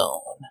Cuck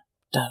Zone.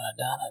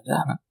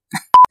 Da-da-da-da-da.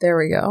 There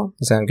we go.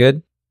 You sound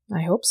good?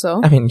 I hope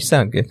so. I mean, you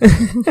sound good.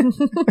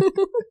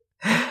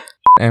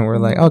 And we're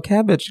like, oh,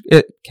 cabbage.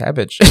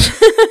 Cabbage.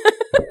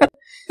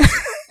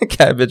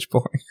 Cabbage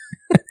porn.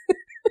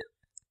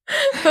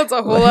 That's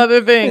a whole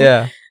other thing.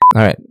 Yeah.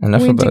 All right.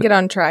 Enough we about... need to get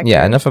on track.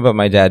 Yeah, enough about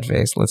my dad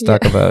face. Let's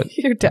talk about...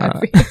 Your dad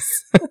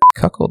face.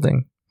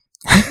 Cuckolding.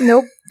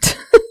 Nope.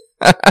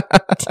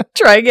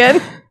 Try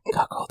again.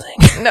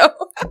 Cuckolding. No.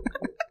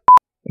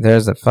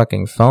 There's a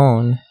fucking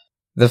phone.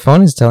 The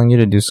phone is telling you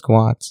to do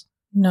squats.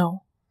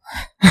 No.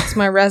 It's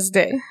my rest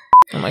day.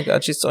 Oh my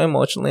god, she's so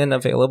emotionally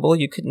unavailable.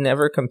 You could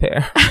never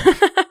compare.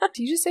 Did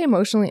you just say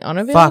emotionally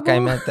unavailable? Fuck, I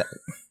meant that.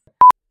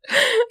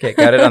 Okay,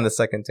 got it on the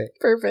second take.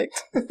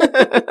 Perfect.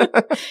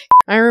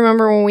 I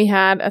remember when we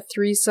had a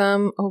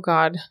threesome. Oh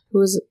god,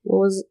 what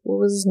was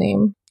his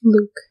name?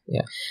 Luke.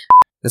 Yeah.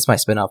 This is my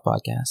spin-off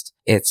podcast.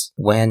 It's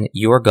when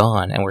you're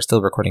gone and we're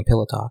still recording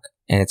Pillow Talk,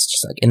 and it's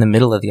just like in the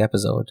middle of the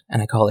episode,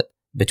 and I call it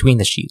Between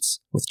the Sheets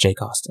with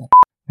Jake Austin.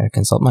 I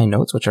consult my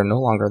notes, which are no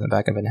longer in the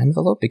back of an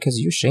envelope because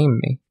you shamed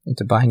me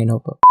into buying a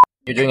notebook.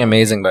 You're doing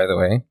amazing, by the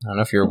way. I don't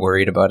know if you're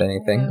worried about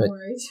anything, but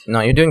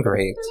no, you're doing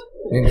great.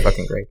 You're doing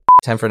fucking great.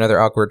 Time for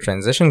another awkward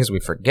transition because we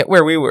forget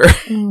where we were.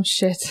 Oh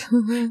shit.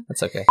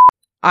 That's okay.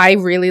 I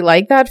really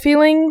like that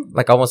feeling.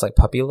 Like almost like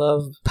puppy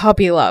love.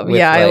 Puppy love.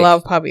 Yeah, I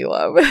love puppy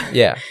love.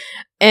 Yeah.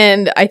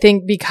 And I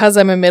think because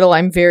I'm a middle,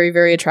 I'm very,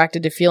 very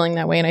attracted to feeling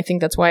that way. And I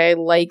think that's why I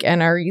like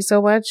NRE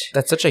so much.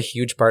 That's such a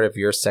huge part of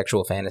your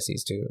sexual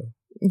fantasies too.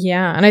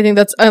 Yeah, and I think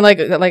that's like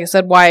I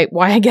said, why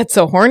I get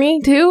so horny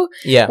too.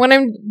 Yeah, when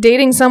I'm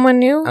dating someone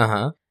new.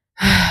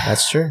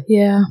 That's true.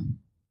 Yeah,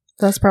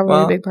 that's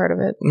probably a big part of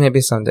it. Maybe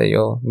someday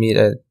you'll meet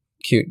a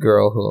cute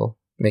girl who'll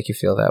make you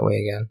feel that way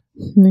again.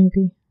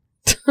 Maybe.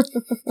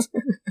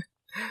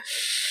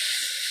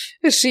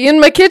 Is she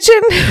in my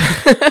kitchen?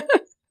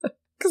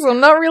 Because I'm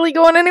not really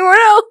going anywhere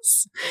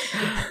else.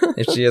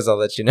 If she is, I'll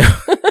let you know.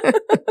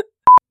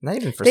 Not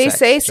even for sex. They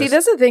say, see,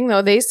 that's the thing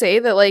though. They say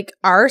that like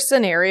our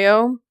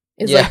scenario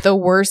is like the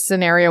worst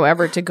scenario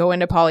ever to go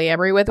into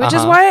polyamory with, which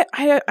is why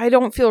I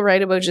don't feel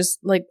right about just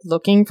like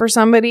looking for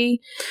somebody.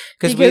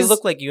 Because we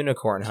look like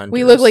unicorn hunters.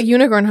 We look like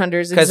unicorn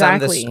hunters,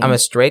 exactly. I'm a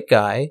straight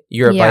guy,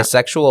 you're a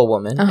bisexual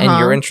woman, and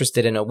you're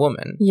interested in a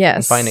woman. Yes.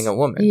 And finding a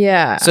woman.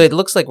 Yeah. So it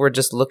looks like we're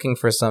just looking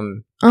for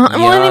some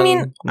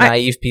young,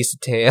 naive piece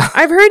of tail.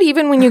 I've heard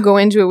even when you go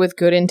into it with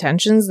good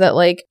intentions that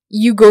like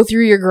you go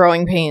through your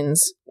growing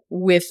pains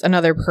with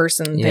another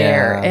person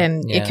there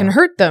and it can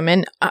hurt them.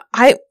 And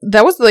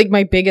that was like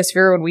my biggest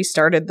fear when we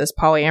started this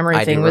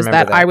polyamory thing was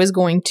that I was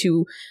going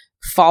to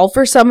fall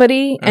for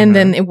somebody and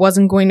then it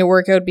wasn't going to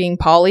work out being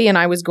poly and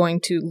I was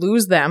going to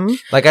lose them.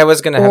 Like I was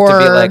going to have to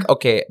be like,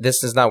 okay,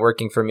 this is not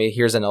working for me.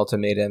 Here's an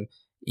ultimatum.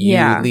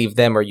 You leave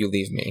them or you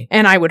leave me.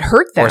 And I would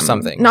hurt them. Or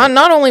something.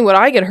 Not only would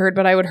I get hurt,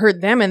 but I would hurt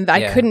them. And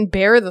I couldn't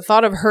bear the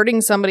thought of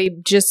hurting somebody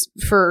just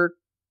for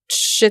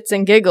shits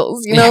and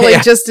giggles, you know,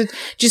 like just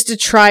to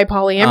try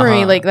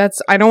polyamory. Like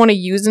I don't want to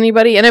use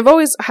anybody. And I've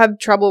always had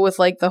trouble with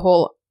like the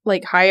whole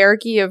like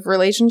hierarchy of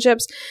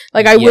relationships.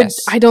 Like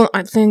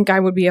I think I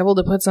would be able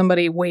to put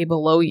somebody way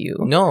below you.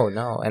 No.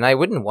 And I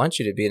wouldn't want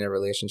you to be in a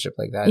relationship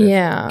like that.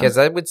 Because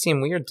that would seem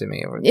weird to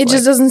me. It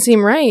just doesn't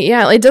seem right.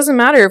 Yeah. It doesn't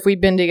matter if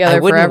we've been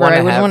together forever.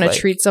 I wouldn't want to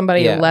treat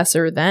somebody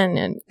lesser than.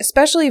 And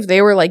especially if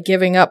they were like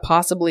giving up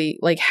possibly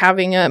like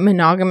having a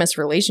monogamous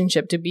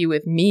relationship to be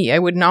with me. I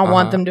would not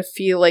want them to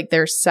feel like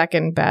they're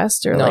second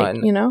best or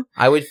you know.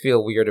 I would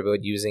feel weird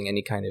about using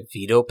any kind of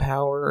veto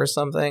power or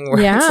something where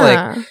it's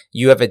like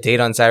you have a date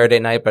on Saturday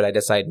night, but I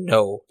decide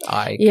no,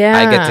 I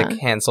get to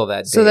cancel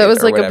that date. So that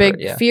was like a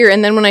big fear.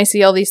 And then when I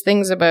see all these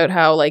things about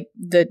how like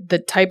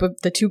the type of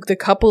the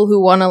couple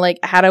who want to like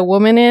add a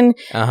woman in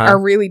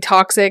are really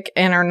toxic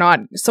and are not.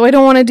 So I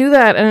don't want to do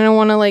that, and I don't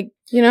want to like.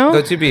 You know?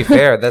 Though to be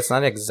fair, that's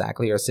not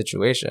exactly our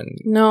situation.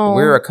 No.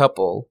 We're a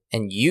couple,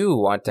 and you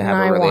want to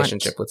have a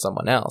relationship with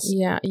someone else.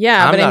 Yeah.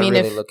 I'm not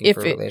really looking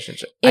for a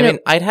relationship.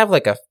 I'd have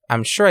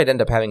I'm sure I'd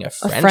end up having a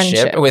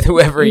friendship with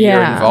whoever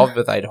you're involved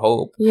with, I'd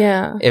hope.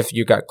 Yeah. If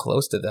you got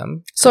close to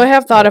them. So I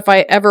have thought if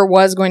I ever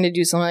was going to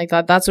do something like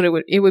that, that's what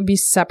it would be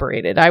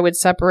separated. I would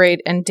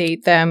separate and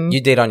date them.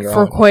 You date on your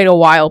own. For quite a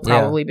while,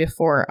 probably,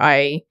 before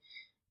I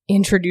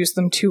introduce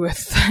them to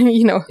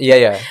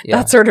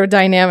that sort of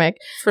dynamic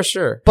for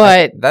sure.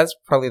 But that's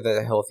probably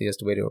the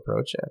healthiest way to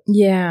approach it.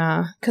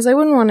 Yeah, because I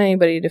wouldn't want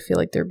anybody to feel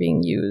like they're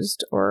being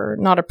used or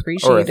not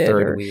appreciated. Or a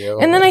third wheel.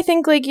 And then I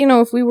think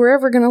if we were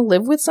ever going to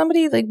live with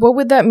somebody, what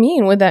would that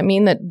mean? Would that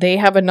mean that they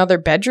have another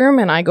bedroom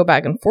and I go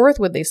back and forth?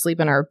 Would they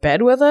sleep in our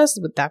bed with us?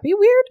 Would that be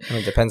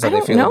weird? It depends how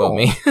they feel about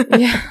me.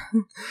 Yeah.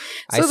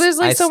 So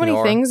there's so many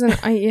things,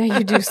 and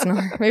you do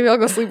snore. Maybe I'll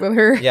go sleep with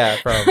her.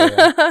 Yeah, probably.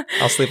 Yeah.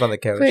 I'll sleep on the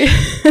couch.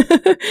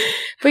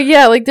 But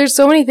yeah, there's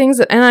so many things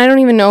and I don't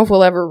even know if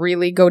we'll ever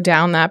really go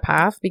down that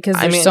path because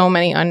there's so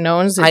many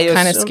unknowns. It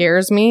kind of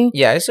scares me.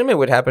 Yeah, I assume it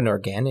would happen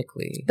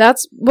organically.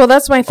 That's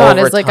my thought.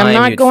 Over is I'm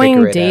not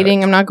going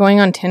dating. I'm not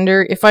going on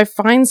Tinder. If I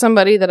find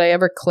somebody that I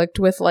ever clicked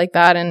with like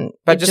that, and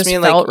but just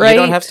felt right, you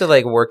don't have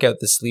to work out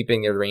the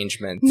sleeping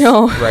arrangement.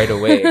 No. Right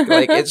away.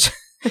 It's.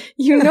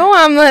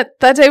 I'm that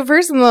type of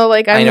person though.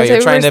 I know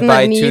you're trying to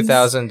buy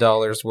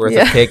 $2,000 worth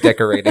of cake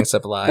decorating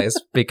supplies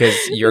because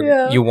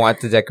you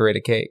want to decorate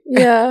a cake.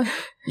 Yeah,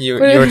 you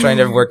were trying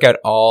to work out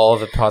all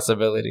the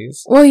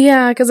possibilities. Well,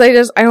 yeah, because I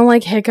don't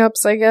like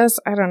hiccups. I guess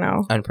I don't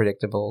know.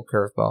 Unpredictable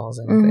curveballs,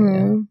 anything.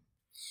 Mm-hmm. Yeah.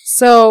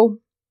 So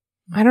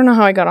I don't know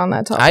how I got on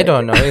that topic. I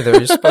don't know either.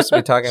 You're supposed to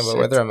be talking about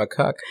whether I'm a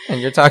cuck, and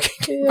you're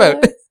talking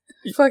about.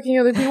 Fucking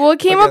other people. Well, it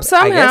came up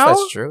somehow. I guess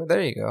that's true.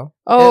 There you go.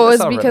 Oh,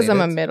 it's because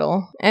I'm a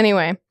middle.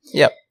 Anyway.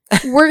 Yep.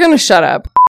 We're going to shut up.